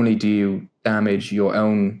 not only do you damage your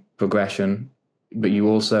own progression, but you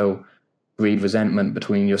also breed resentment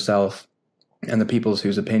between yourself and the people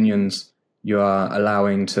whose opinions you are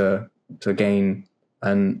allowing to gain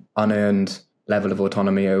an unearned level of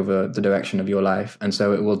autonomy over the direction of your life. And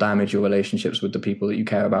so it will damage your relationships with the people that you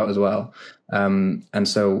care about as well. And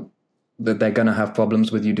so that they're going to have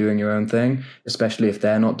problems with you doing your own thing, especially if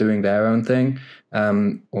they're not doing their own thing,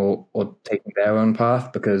 or taking their own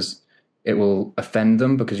path, because it will offend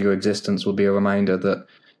them, because your existence will be a reminder that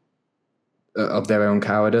of their own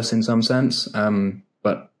cowardice in some sense.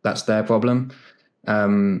 But that's their problem.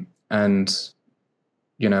 And,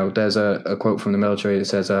 there's a quote from the military that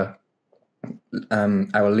says, I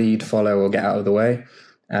will lead, follow, or get out of the way.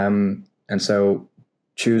 And so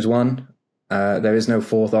choose one. There is no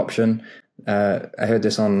fourth option. I heard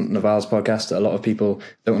this on Naval's podcast, that a lot of people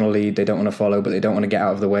don't want to lead, they don't want to follow, but they don't want to get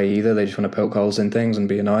out of the way either. They just want to poke holes in things and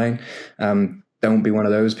be annoying. Don't be one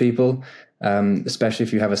of those people, especially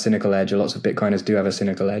if you have a cynical edge. Lots of Bitcoiners do have a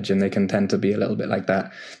cynical edge, and they can tend to be a little bit like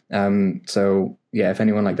that. So yeah, if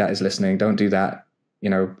anyone like that is listening, don't do that.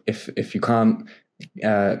 If you can't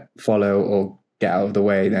follow or get out of the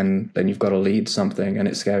way, then you've got to lead something, and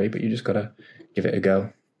it's scary, but you just got to give it a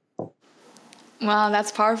go. Wow,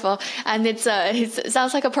 that's powerful, and it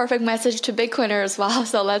sounds like a perfect message to Bitcoiners as well.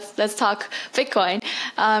 So let's talk Bitcoin.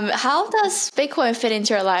 How does Bitcoin fit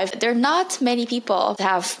into your life? There are not many people that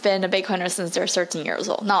have been a Bitcoiner since they're 13 years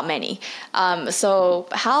old. Not many. So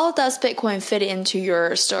how does Bitcoin fit into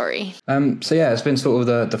your story? So yeah, it's been sort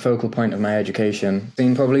of the focal point of my education.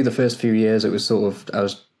 In probably the first few years, it was sort of, I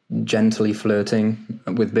was gently flirting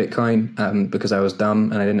with Bitcoin because I was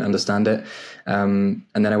dumb and I didn't understand it. And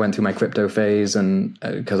then I went through my crypto phase, and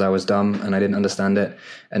because I was dumb and I didn't understand it.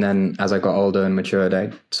 And then as I got older and matured,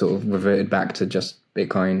 I sort of reverted back to just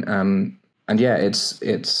Bitcoin. And yeah,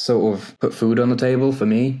 it's sort of put food on the table for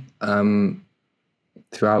me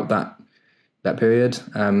throughout that period.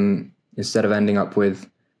 Instead of ending up with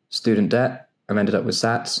student debt, I've ended up with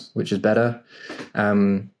SATs, which is better.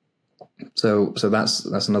 So that's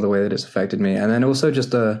another way that it's affected me. And then also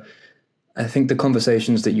just I think the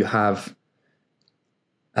conversations that you have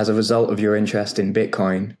as a result of your interest in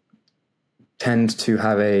Bitcoin tend to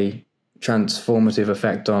have a transformative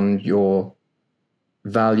effect on your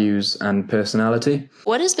values and personality.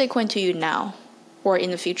 What is Bitcoin to you now or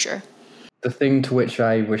in the future? The thing to which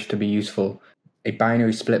I wish to be useful, a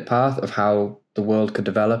binary split path of how the world could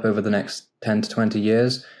develop over the next 10 to 20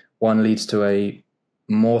 years. One leads to a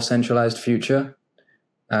more centralized future.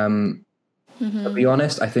 To be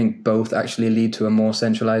honest, I think both actually lead to a more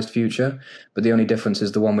centralized future, but the only difference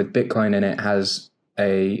is the one with Bitcoin in it has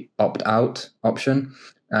a opt-out option,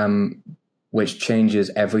 which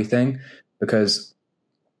changes everything, because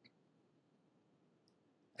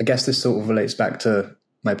I guess this sort of relates back to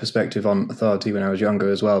my perspective on authority when I was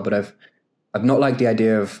younger as well. But I've never liked the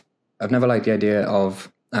idea of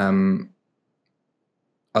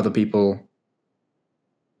other people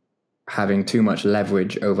having too much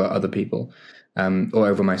leverage over other people, or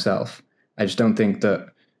over myself. I just don't think that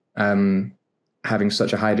having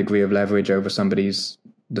such a high degree of leverage over somebody's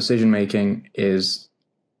decision making is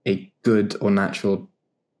a good or natural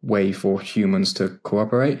way for humans to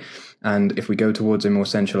cooperate. And if we go towards a more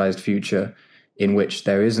centralized future in which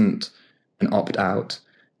there isn't an opt-out,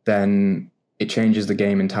 then it changes the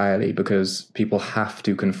game entirely, because people have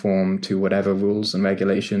to conform to whatever rules and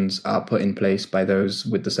regulations are put in place by those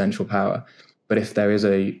with the central power. But if there is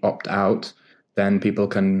a opt-out, then people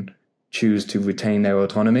can choose to retain their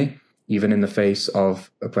autonomy, even in the face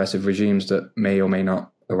of oppressive regimes that may or may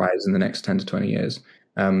not arise in the next 10 to 20 years.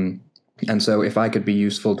 And so if I could be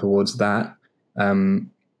useful towards that,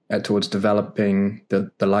 towards developing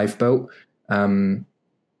the lifeboat, or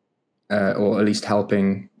at least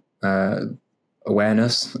helping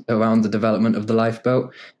awareness around the development of the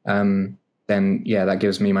lifeboat, then yeah, that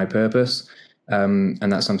gives me my purpose, and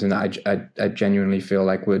that's something that I genuinely feel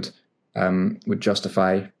like would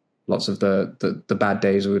justify lots of the bad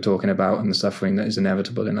days we were talking about and the suffering that is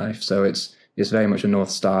inevitable in life. So it's very much a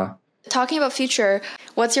North Star. Talking about future,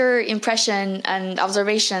 what's your impression and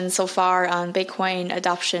observation so far on Bitcoin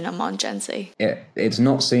adoption among Gen Z? It's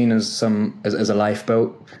not seen as a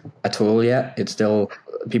lifeboat at all yet. It's still,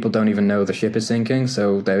 people don't even know the ship is sinking,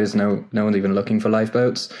 so there is no one even looking for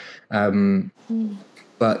lifeboats.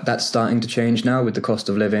 But that's starting to change now, with the cost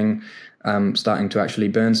of living starting to actually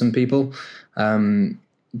burn some people.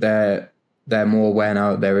 They're more aware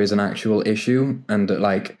now that there is an actual issue, and that,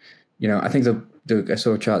 like, I think I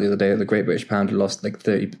saw a chart the other day that the Great British Pound had lost like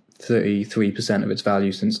 33% of its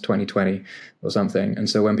value since 2020 or something. And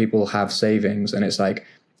so when people have savings and it's like,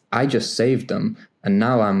 I just saved them and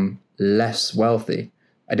now I'm less wealthy,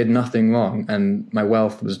 I did nothing wrong and my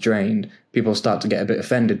wealth was drained, people start to get a bit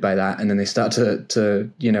offended by that, and then they start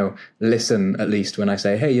to listen, at least when I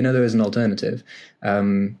say, hey, there is an alternative.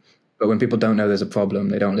 But when people don't know there's a problem,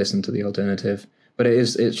 they don't listen to the alternative. But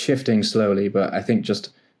it's shifting slowly. But I think just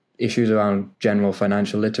issues around general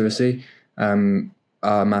financial literacy are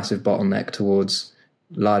a massive bottleneck towards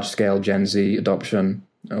large-scale Gen Z adoption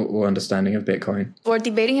or understanding of Bitcoin. We're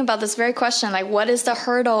debating about this very question, like what is the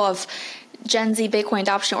hurdle of Gen Z Bitcoin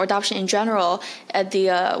adoption or adoption in general at the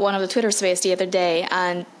one of the Twitter space the other day.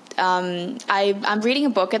 And I'm reading a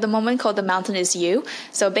book at the moment called The Mountain Is You.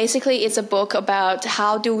 So basically it's a book about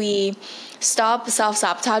how do we stop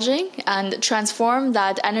self-sabotaging and transform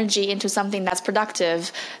that energy into something that's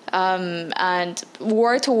productive, and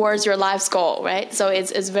work towards your life's goal, right? So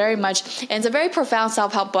it's very much, and it's a very profound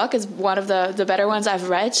self-help book. It's one of the better ones I've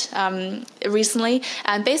read recently.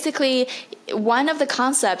 And basically one of the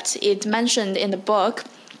concepts it mentioned in the book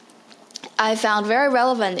I found very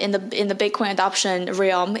relevant in the Bitcoin adoption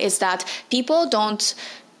realm is that people don't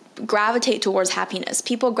gravitate towards happiness.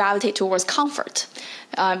 People gravitate towards comfort.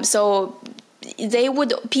 So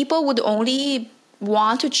people would only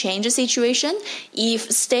want to change a situation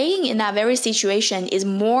if staying in that very situation is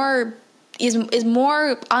more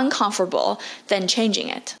uncomfortable than changing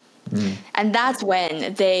it. And that's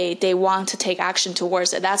when they want to take action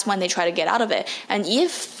towards it. That's when they try to get out of it. And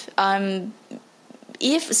if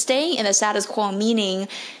staying in the status quo, meaning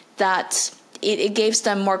that it gives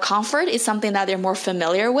them more comfort, is something that they're more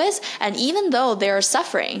familiar with, and even though they're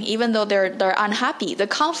suffering, even though they're unhappy, the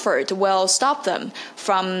comfort will stop them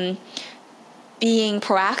from being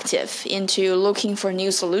proactive into looking for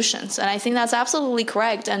new solutions. And I think that's absolutely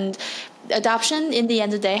correct. And adoption, in the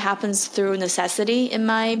end of the day, happens through necessity, in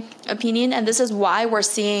my opinion. And this is why we're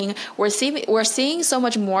seeing so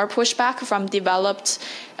much more pushback from developed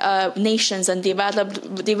nations and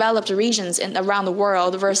developed regions around the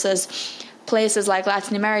world versus places like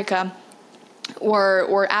Latin America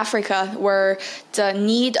or Africa, where the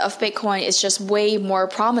need of Bitcoin is just way more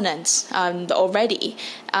prominent already.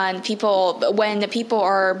 And when the people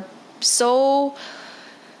are so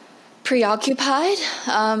preoccupied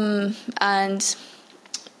and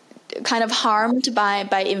kind of harmed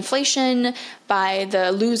by inflation, by the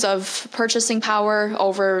loss of purchasing power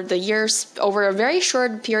over the years, over a very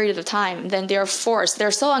short period of time, then they're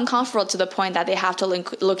so uncomfortable to the point that they have to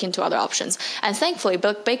look into other options. And thankfully,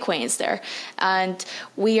 Bitcoin is there. And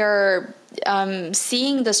we are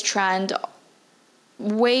seeing this trend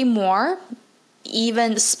way more,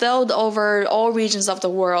 even spilled over all regions of the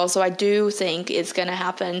world. So I do think it's going to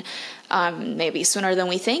happen maybe sooner than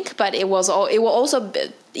we think, but it will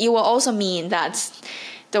also mean that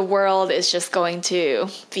the world is just going to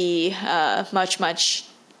be a much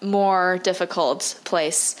more difficult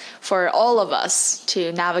place for all of us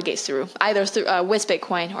to navigate through, either with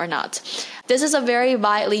Bitcoin or not. This is a very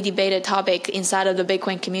widely debated topic inside of the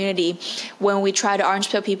Bitcoin community when we try to orange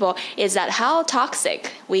pill people, is that how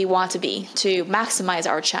toxic we want to be to maximize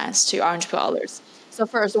our chance to orange pill others. So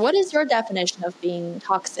first, what is your definition of being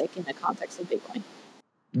toxic in the context of Bitcoin?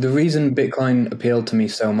 The reason Bitcoin appealed to me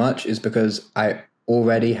so much is because I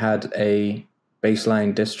already had a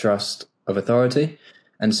baseline distrust of authority.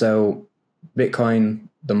 And so Bitcoin,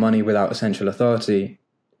 the money without essential authority,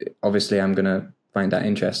 obviously I'm going to find that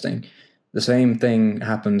interesting. The same thing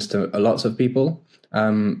happens to lots of people.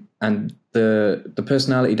 And the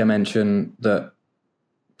personality dimension that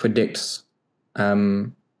predicts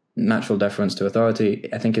natural deference to authority,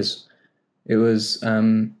 I think it was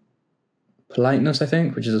politeness, I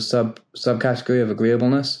think, which is a subcategory of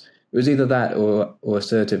agreeableness. It was either that or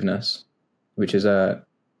assertiveness, which is a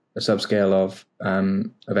subscale of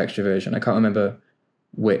extroversion. I can't remember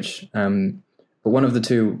which, but one of the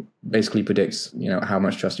two basically predicts, how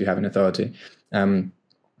much trust you have in authority. And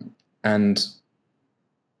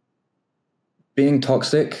being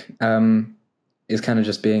toxic is kind of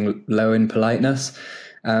just being low in politeness.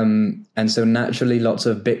 And so naturally, lots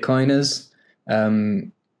of Bitcoiners,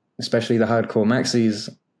 especially the hardcore maxis,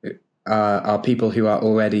 are people who are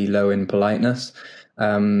already low in politeness.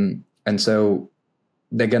 And so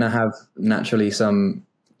they're going to have naturally some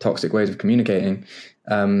toxic ways of communicating.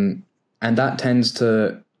 And that tends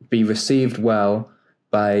to be received well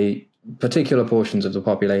by particular portions of the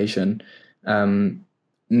population,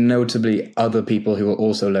 notably other people who are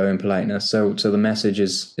also low in politeness. So the message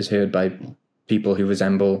is heard by people who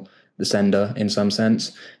resemble the sender in some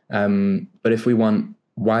sense. But if we want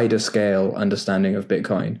wider scale understanding of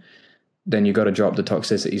Bitcoin, then you've got to drop the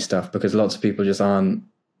toxicity stuff, because lots of people just aren't.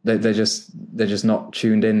 They're just not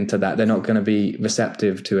tuned into that. They're not going to be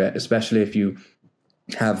receptive to it, especially if you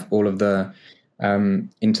have all of the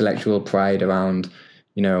intellectual pride around,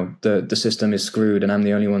 the system is screwed and I'm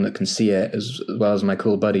the only one that can see it, as well as my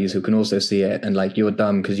cool buddies who can also see it, and like, you're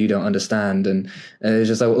dumb because you don't understand, and there's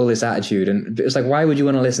just like all this attitude, and it's like, why would you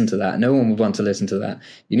want to listen to that? No one would want to listen to that.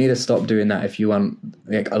 You need to stop doing that if you want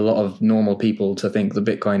like a lot of normal people to think that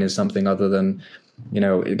Bitcoin is something other than,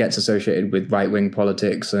 it gets associated with right-wing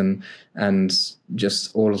politics and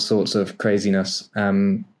just all sorts of craziness.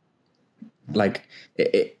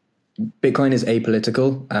 Bitcoin is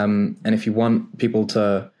apolitical, and if you want people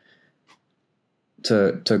to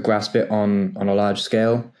grasp it on a large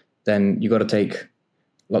scale, then you got to take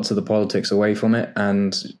lots of the politics away from it,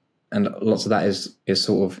 and lots of that is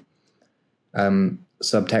sort of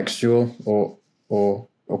subtextual or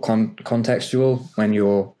contextual when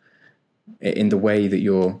you're in the way that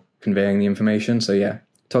you're conveying the information. So yeah,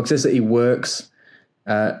 toxicity works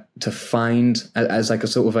to find as like a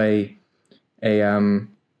sort of a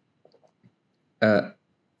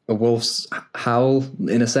wolf's howl,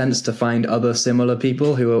 in a sense, to find other similar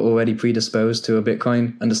people who are already predisposed to a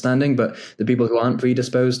Bitcoin understanding. But the people who aren't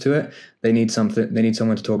predisposed to it, they need someone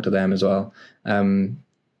to talk to them as well.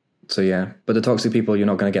 So yeah, but the toxic people, you're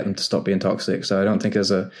not going to get them to stop being toxic. So I don't think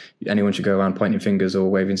anyone should go around pointing fingers or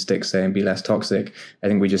waving sticks saying be less toxic. I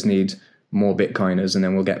think we just need more Bitcoiners, and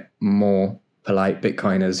then we'll get more polite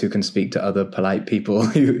Bitcoiners who can speak to other polite people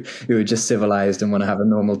who are just civilized and want to have a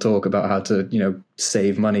normal talk about how to,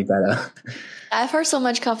 save money better. I've heard so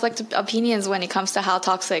much conflicted opinions when it comes to how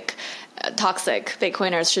toxic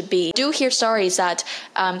Bitcoiners should be. I do hear stories that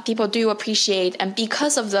people do appreciate, and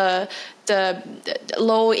because of the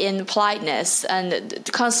low in politeness and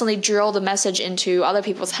constantly drill the message into other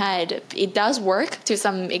people's head, it does work to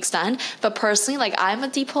some extent. But personally, like, I'm a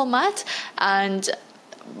diplomat, and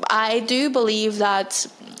I do believe that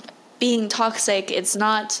being toxic, it's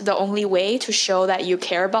not the only way to show that you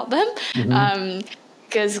care about them. Mm-hmm.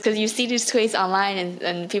 Because you see these tweets online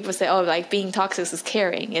and people say, oh, like, being toxic is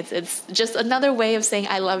caring. It's just another way of saying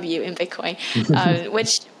I love you in Bitcoin,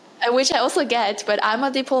 which I also get. But I'm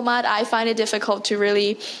a diplomat. I find it difficult to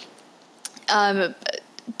really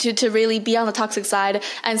to really be on the toxic side.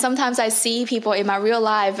 And sometimes I see people in my real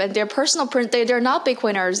life and their personal they're not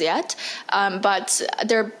Bitcoiners yet, but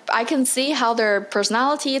I can see how their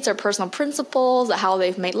personalities, their personal principles, how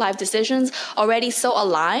they've made life decisions already so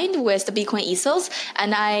aligned with the Bitcoin ethos.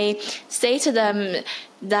 And I say to them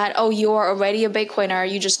that, oh, you are already a Bitcoiner,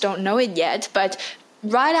 you just don't know it yet. But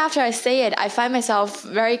right after I say it, I find myself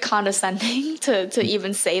very condescending to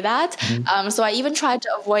even say that. Mm-hmm. So I even tried to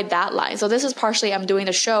avoid that line. So this is partially I'm doing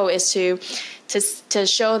the show is to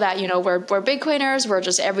show that, we're Bitcoiners, we're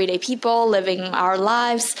just everyday people living our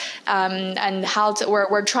lives, and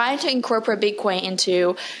we're trying to incorporate Bitcoin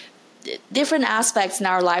into different aspects in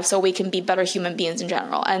our life so we can be better human beings in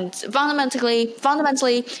general. And fundamentally,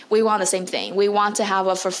 we want the same thing. We want to have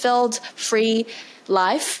a fulfilled, free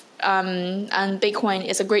life. And Bitcoin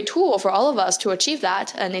is a great tool for all of us to achieve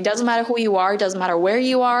that. And it doesn't matter who you are, it doesn't matter where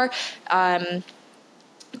you are. The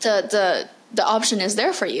option is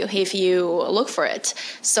there for you if you look for it.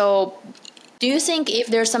 So do you think if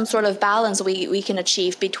there's some sort of balance we can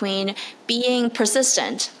achieve between being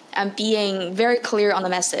persistent and being very clear on the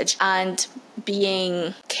message and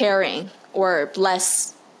being caring or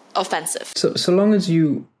less offensive? So long as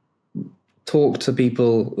you talk to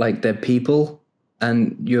people like they're people,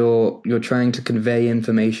 and you're trying to convey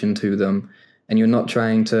information to them, and you're not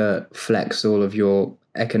trying to flex all of your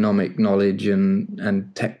economic knowledge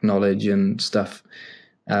and tech knowledge and stuff,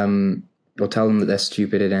 or tell them that they're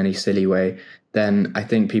stupid in any silly way, then I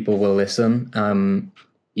think people will listen,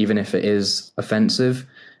 even if it is offensive.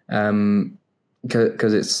 Because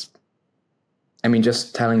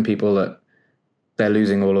just telling people that they're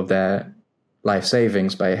losing all of their life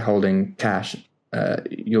savings by holding cash,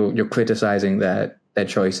 you're criticizing their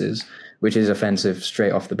choices, which is offensive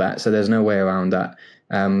straight off the bat. So there's no way around that.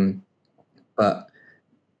 But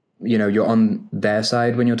you're on their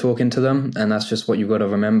side when you're talking to them, and that's just what you've got to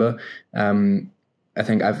remember. I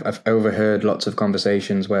think I've overheard lots of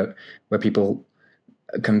conversations where people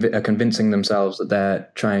are convincing themselves that they're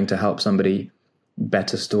trying to help somebody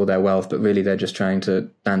better store their wealth, but really they're just trying to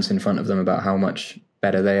dance in front of them about how much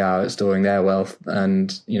better they are at storing their wealth.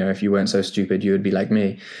 And, if you weren't so stupid, you would be like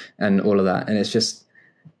me, and all of that. And it's just,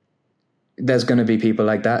 there's going to be people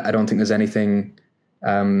like that. I don't think there's anything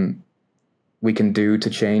we can do to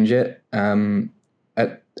change it.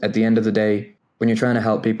 At the end of the day, when you're trying to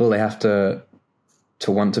help people, they have to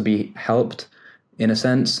want to be helped, in a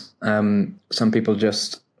sense. Some people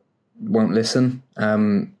just won't listen,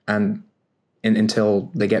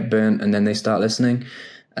 until they get burnt, and then they start listening,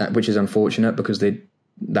 which is unfortunate because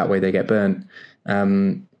that way they get burnt.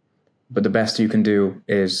 But the best you can do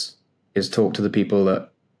is talk to the people that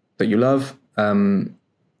you love, and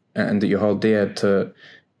that you hold dear to,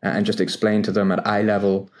 and just explain to them at eye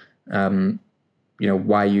level,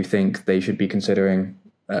 why you think they should be considering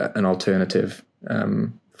an alternative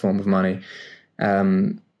form of money,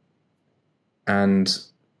 and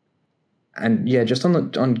yeah, just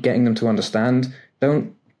on getting them to understand.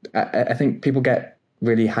 I think people get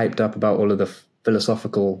really hyped up about all of the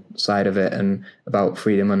philosophical side of it and about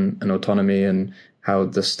freedom and autonomy and how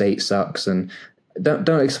the state sucks, and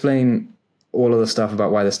don't explain all of the stuff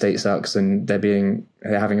about why the state sucks and they're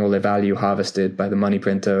having all their value harvested by the money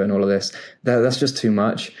printer and all of this. That's just too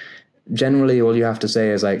much. Generally, all you have to say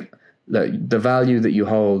is like, look, the value that you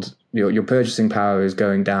hold, your purchasing power is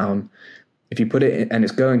going down. If you put it in, and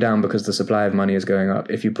it's going down because the supply of money is going up.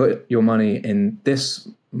 If you put your money in this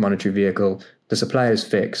monetary vehicle, the supply is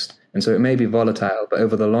fixed. And so it may be volatile, but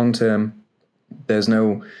over the long term, there's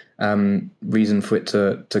no reason for it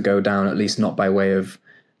to go down, at least not by way of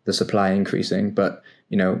the supply increasing. But,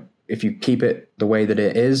 if you keep it the way that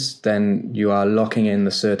it is, then you are locking in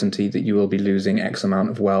the certainty that you will be losing X amount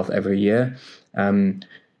of wealth every year.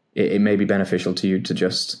 It may be beneficial to you to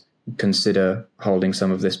just consider holding some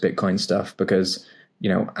of this Bitcoin stuff because,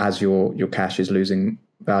 as your cash is losing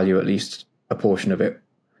value, at least a portion of it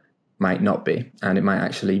might not be, and it might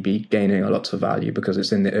actually be gaining a lot of value because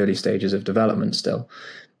it's in the early stages of development still.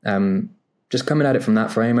 Just coming at it from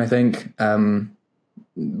that frame, I think,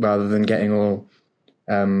 rather than getting all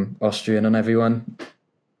Austrian on everyone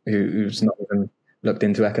who's not even looked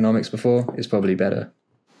into economics before, is probably better.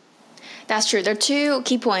 That's true. There are two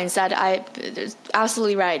key points that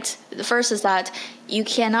absolutely right. The first is that you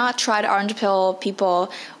cannot try to orange pill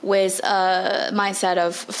people with a mindset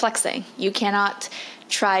of flexing. You cannot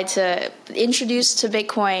try to introduce to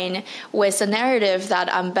Bitcoin with a narrative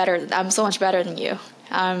that I'm so much better than you.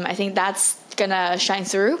 I think that's gonna shine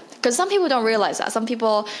through because some people don't realize that. Some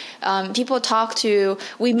people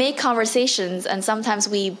we make conversations and sometimes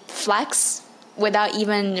we flex without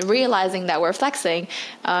even realizing that we're flexing.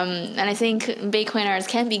 And I think Bitcoiners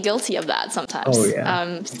can be guilty of that sometimes. Oh,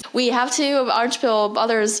 yeah. We have to orange pill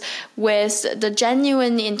others with the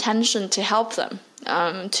genuine intention to help them.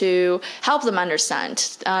 To help them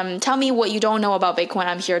understand. Tell me what you don't know about Bitcoin.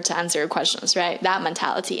 I'm here to answer your questions, right? That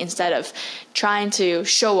mentality instead of trying to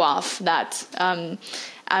show off that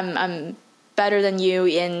I'm better than you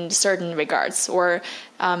in certain regards, or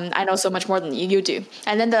I know so much more than you do.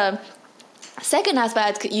 And then the second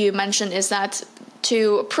aspect you mentioned is that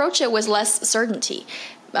to approach it with less certainty,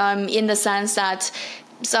 in the sense that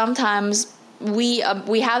sometimes we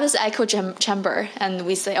have this echo chamber and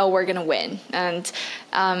we say, oh, we're going to win. And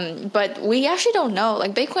but we actually don't know.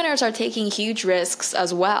 Like Bitcoiners are taking huge risks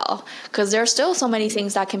as well because there are still so many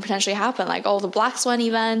things that can potentially happen, like all the black swan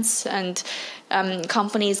events and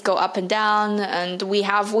companies go up and down, and we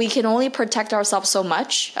can only protect ourselves so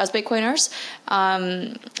much as Bitcoiners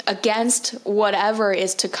against whatever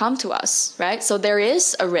is to come to us, right? So there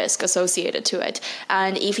is a risk associated to it.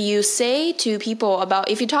 And if you talk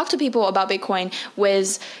to people about Bitcoin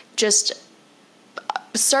with just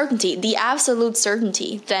certainty, the absolute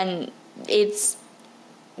certainty, then it's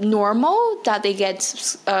normal that they get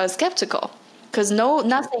skeptical. Because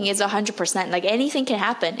nothing is 100%. Like anything can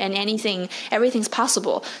happen and everything's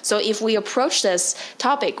possible. So if we approach this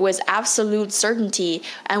topic with absolute certainty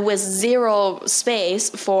and with zero space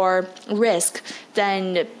for risk,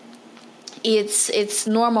 then it's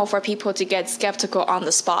normal for people to get skeptical on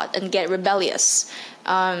the spot and get rebellious.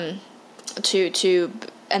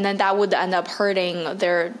 And then that would end up hurting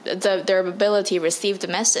their ability to receive the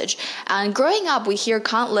message. And growing up, we hear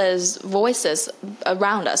countless voices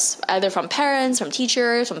around us, either from parents, from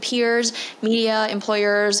teachers, from peers, media,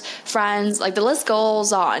 employers, friends, like the list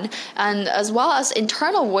goes on. And as well as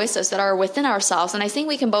internal voices that are within ourselves. And I think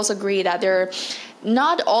we can both agree that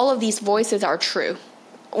not all of these voices are true,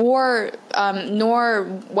 or nor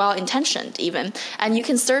well-intentioned even. And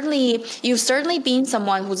you've certainly been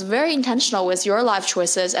someone who's very intentional with your life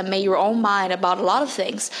choices and made your own mind about a lot of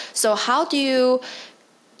things. So how do you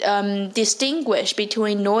distinguish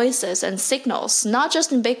between noises and signals, not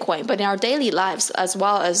just in Bitcoin, but in our daily lives, as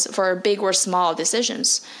well as for big or small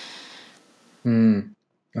decisions?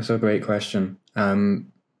 That's a great question.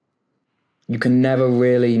 You can never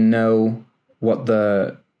really know what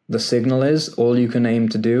the signal is. All you can aim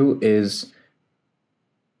to do is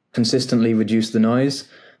consistently reduce the noise.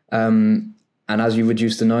 And as you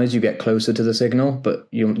reduce the noise, you get closer to the signal, but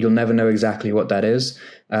you'll never know exactly what that is.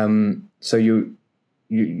 So you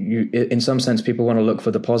in some sense, people want to look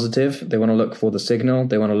for the positive. They want to look for the signal.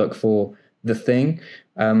 They want to look for the thing.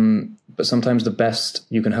 But sometimes the best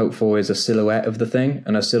you can hope for is a silhouette of the thing,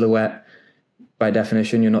 and a silhouette, by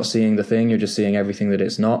definition, you're not seeing the thing, you're just seeing everything that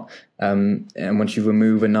it's not. And once you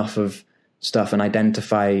remove enough of stuff and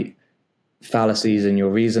identify fallacies in your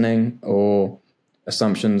reasoning or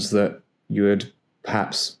assumptions that you would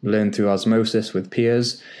perhaps learn through osmosis with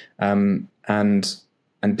peers, and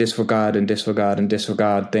disregard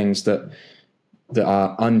things that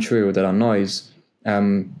are untrue, that are noise,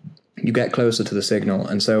 you get closer to the signal.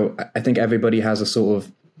 And so I think everybody has a sort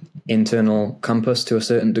of internal compass to a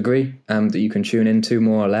certain degree, that you can tune into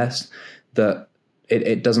more or less, that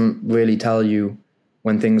it doesn't really tell you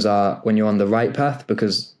when you're on the right path,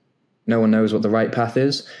 because no one knows what the right path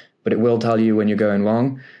is, but it will tell you when you're going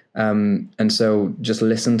wrong. And so just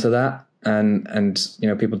listen to that. And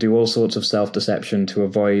people do all sorts of self-deception to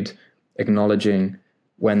avoid acknowledging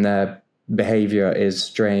when their behavior is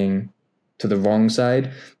straying to the wrong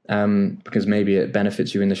side, because maybe it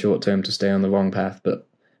benefits you in the short term to stay on the wrong path. But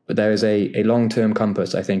there is a long-term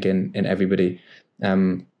compass, I think, in everybody,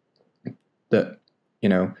 that,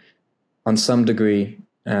 on some degree.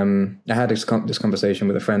 I had this conversation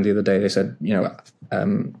with a friend the other day. They said,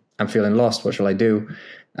 I'm feeling lost. What shall I do?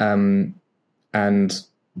 And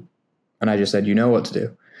I just said, you know what to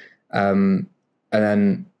do. And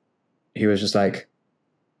then he was just like,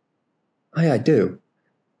 oh yeah, I do.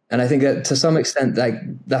 And I think that to some extent, like,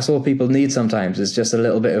 that's all people need sometimes, is just a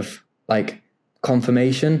little bit of like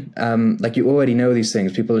confirmation. Like, you already know these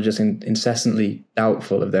things. People are just incessantly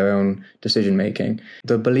doubtful of their own decision making.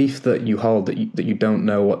 The belief that you hold that you don't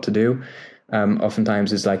know what to do,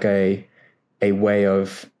 oftentimes is like a way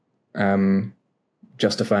of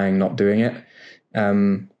justifying not doing it.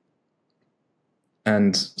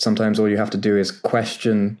 And sometimes all you have to do is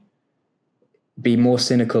be more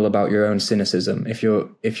cynical about your own cynicism. If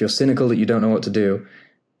you're cynical that you don't know what to do,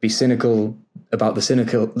 be cynical about the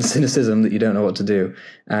cynicism that you don't know what to do.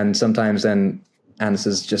 And sometimes then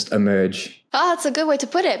answers just emerge. Oh, that's a good way to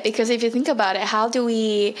put it, because if you think about it, how do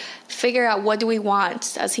we figure out what do we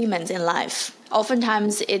want as humans in life?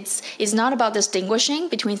 Oftentimes it's not about distinguishing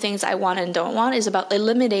between things I want and don't want. It's about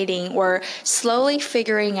eliminating or slowly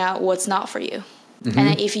figuring out what's not for you. Mm-hmm.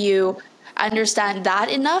 And if you understand that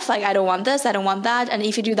enough, like, I don't want this, I don't want that, and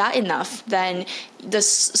if you do that enough, then the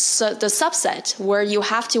subset where you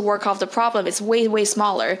have to work off the problem is way, way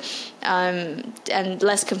smaller, and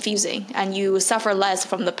less confusing, and you suffer less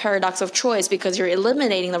from the paradox of choice because you're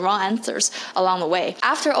eliminating the wrong answers along the way.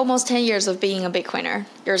 After almost 10 years of being a Bitcoiner,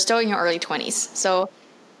 you're still in your early 20s, so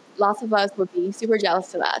lots of us would be super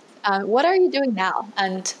jealous to that. What are you doing now,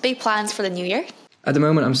 and big plans for the new year? At the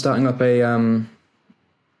moment, I'm starting up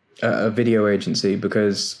a video agency,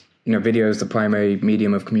 because video is the primary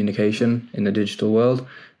medium of communication in the digital world,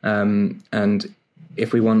 and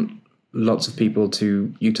if we want lots of people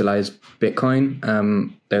to utilize Bitcoin,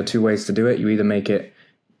 there are two ways to do it. You either make it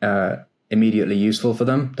immediately useful for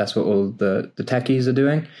them, that's what all the techies are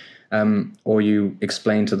doing, or you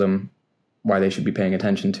explain to them why they should be paying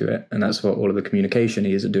attention to it, and that's what all of the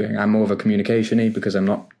communication-ies are doing. I'm more of a communication-y because I'm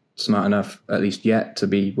not smart enough, at least yet, to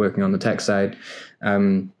be working on the tech side.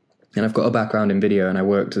 And I've got a background in video, and I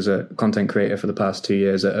worked as a content creator for the past 2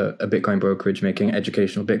 years at a Bitcoin brokerage, making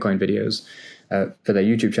educational Bitcoin videos for their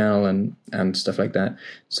YouTube channel and stuff like that.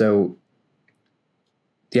 So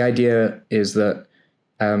the idea is that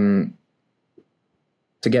to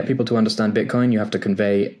get people to understand Bitcoin, you have to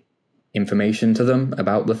convey information to them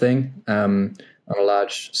about the thing on a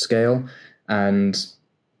large scale. And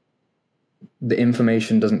the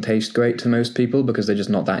information doesn't taste great to most people because they're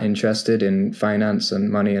just not that interested in finance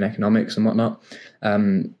and money and economics and whatnot.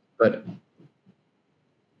 But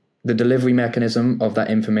the delivery mechanism of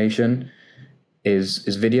that information is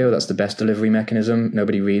video. That's the best delivery mechanism.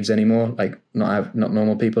 Nobody reads anymore, like not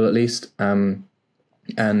normal people at least. And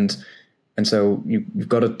so you've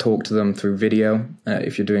got to talk to them through video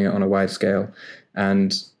if you're doing it on a wide scale.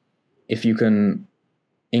 And if you can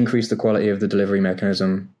increase the quality of the delivery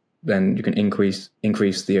mechanism, then you can increase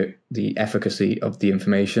the efficacy of the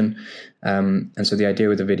information. And so the idea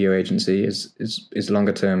with the video agency is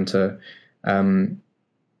longer term to,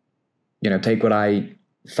 take what I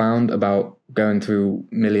found about going through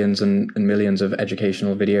millions and millions of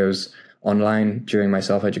educational videos online during my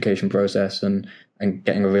self-education process and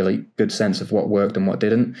getting a really good sense of what worked and what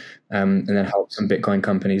didn't, and then help some Bitcoin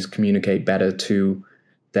companies communicate better to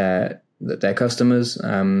their customers,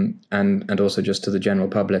 and also just to the general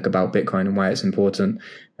public about Bitcoin and why it's important.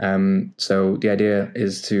 So the idea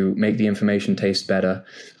is to make the information taste better,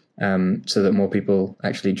 so that more people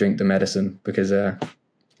actually drink the medicine, because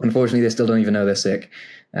unfortunately they still don't even know they're sick.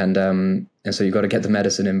 And And so you've got to get the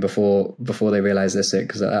medicine in before they realize they're sick,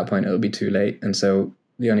 because at that point it'll be too late. And so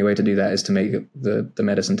the only way to do that is to make the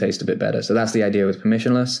medicine taste a bit better. So that's the idea with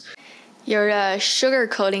permissionless. You're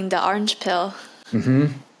sugarcoating the orange pill. Mm-hmm.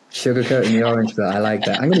 Sugarcoating the orange pill. I like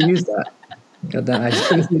that. I'm going to use that. God damn, I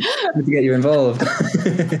just need to get you involved.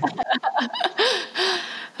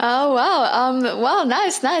 Oh, wow. Wow,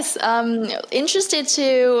 nice. Interested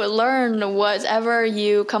to learn whatever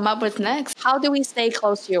you come up with next. How do we stay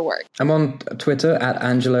close to your work? I'm on Twitter at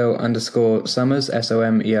Angelo_Somers,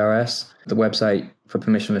 SOMERS. The website for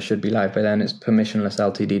Permissionless should be live by then. It's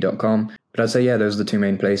permissionlessltd.com. But I'd say, those are the two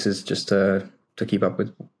main places just to keep up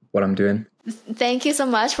with what I'm doing. Thank you so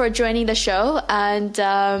much for joining the show. And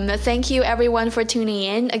thank you everyone for tuning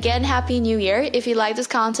in. Again, Happy New Year. If you like this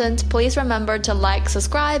content, please remember to like,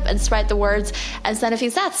 subscribe, and spread the words and send a few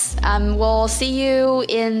sats. We'll see you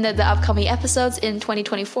in the upcoming episodes in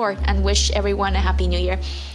 2024 and wish everyone a Happy New Year.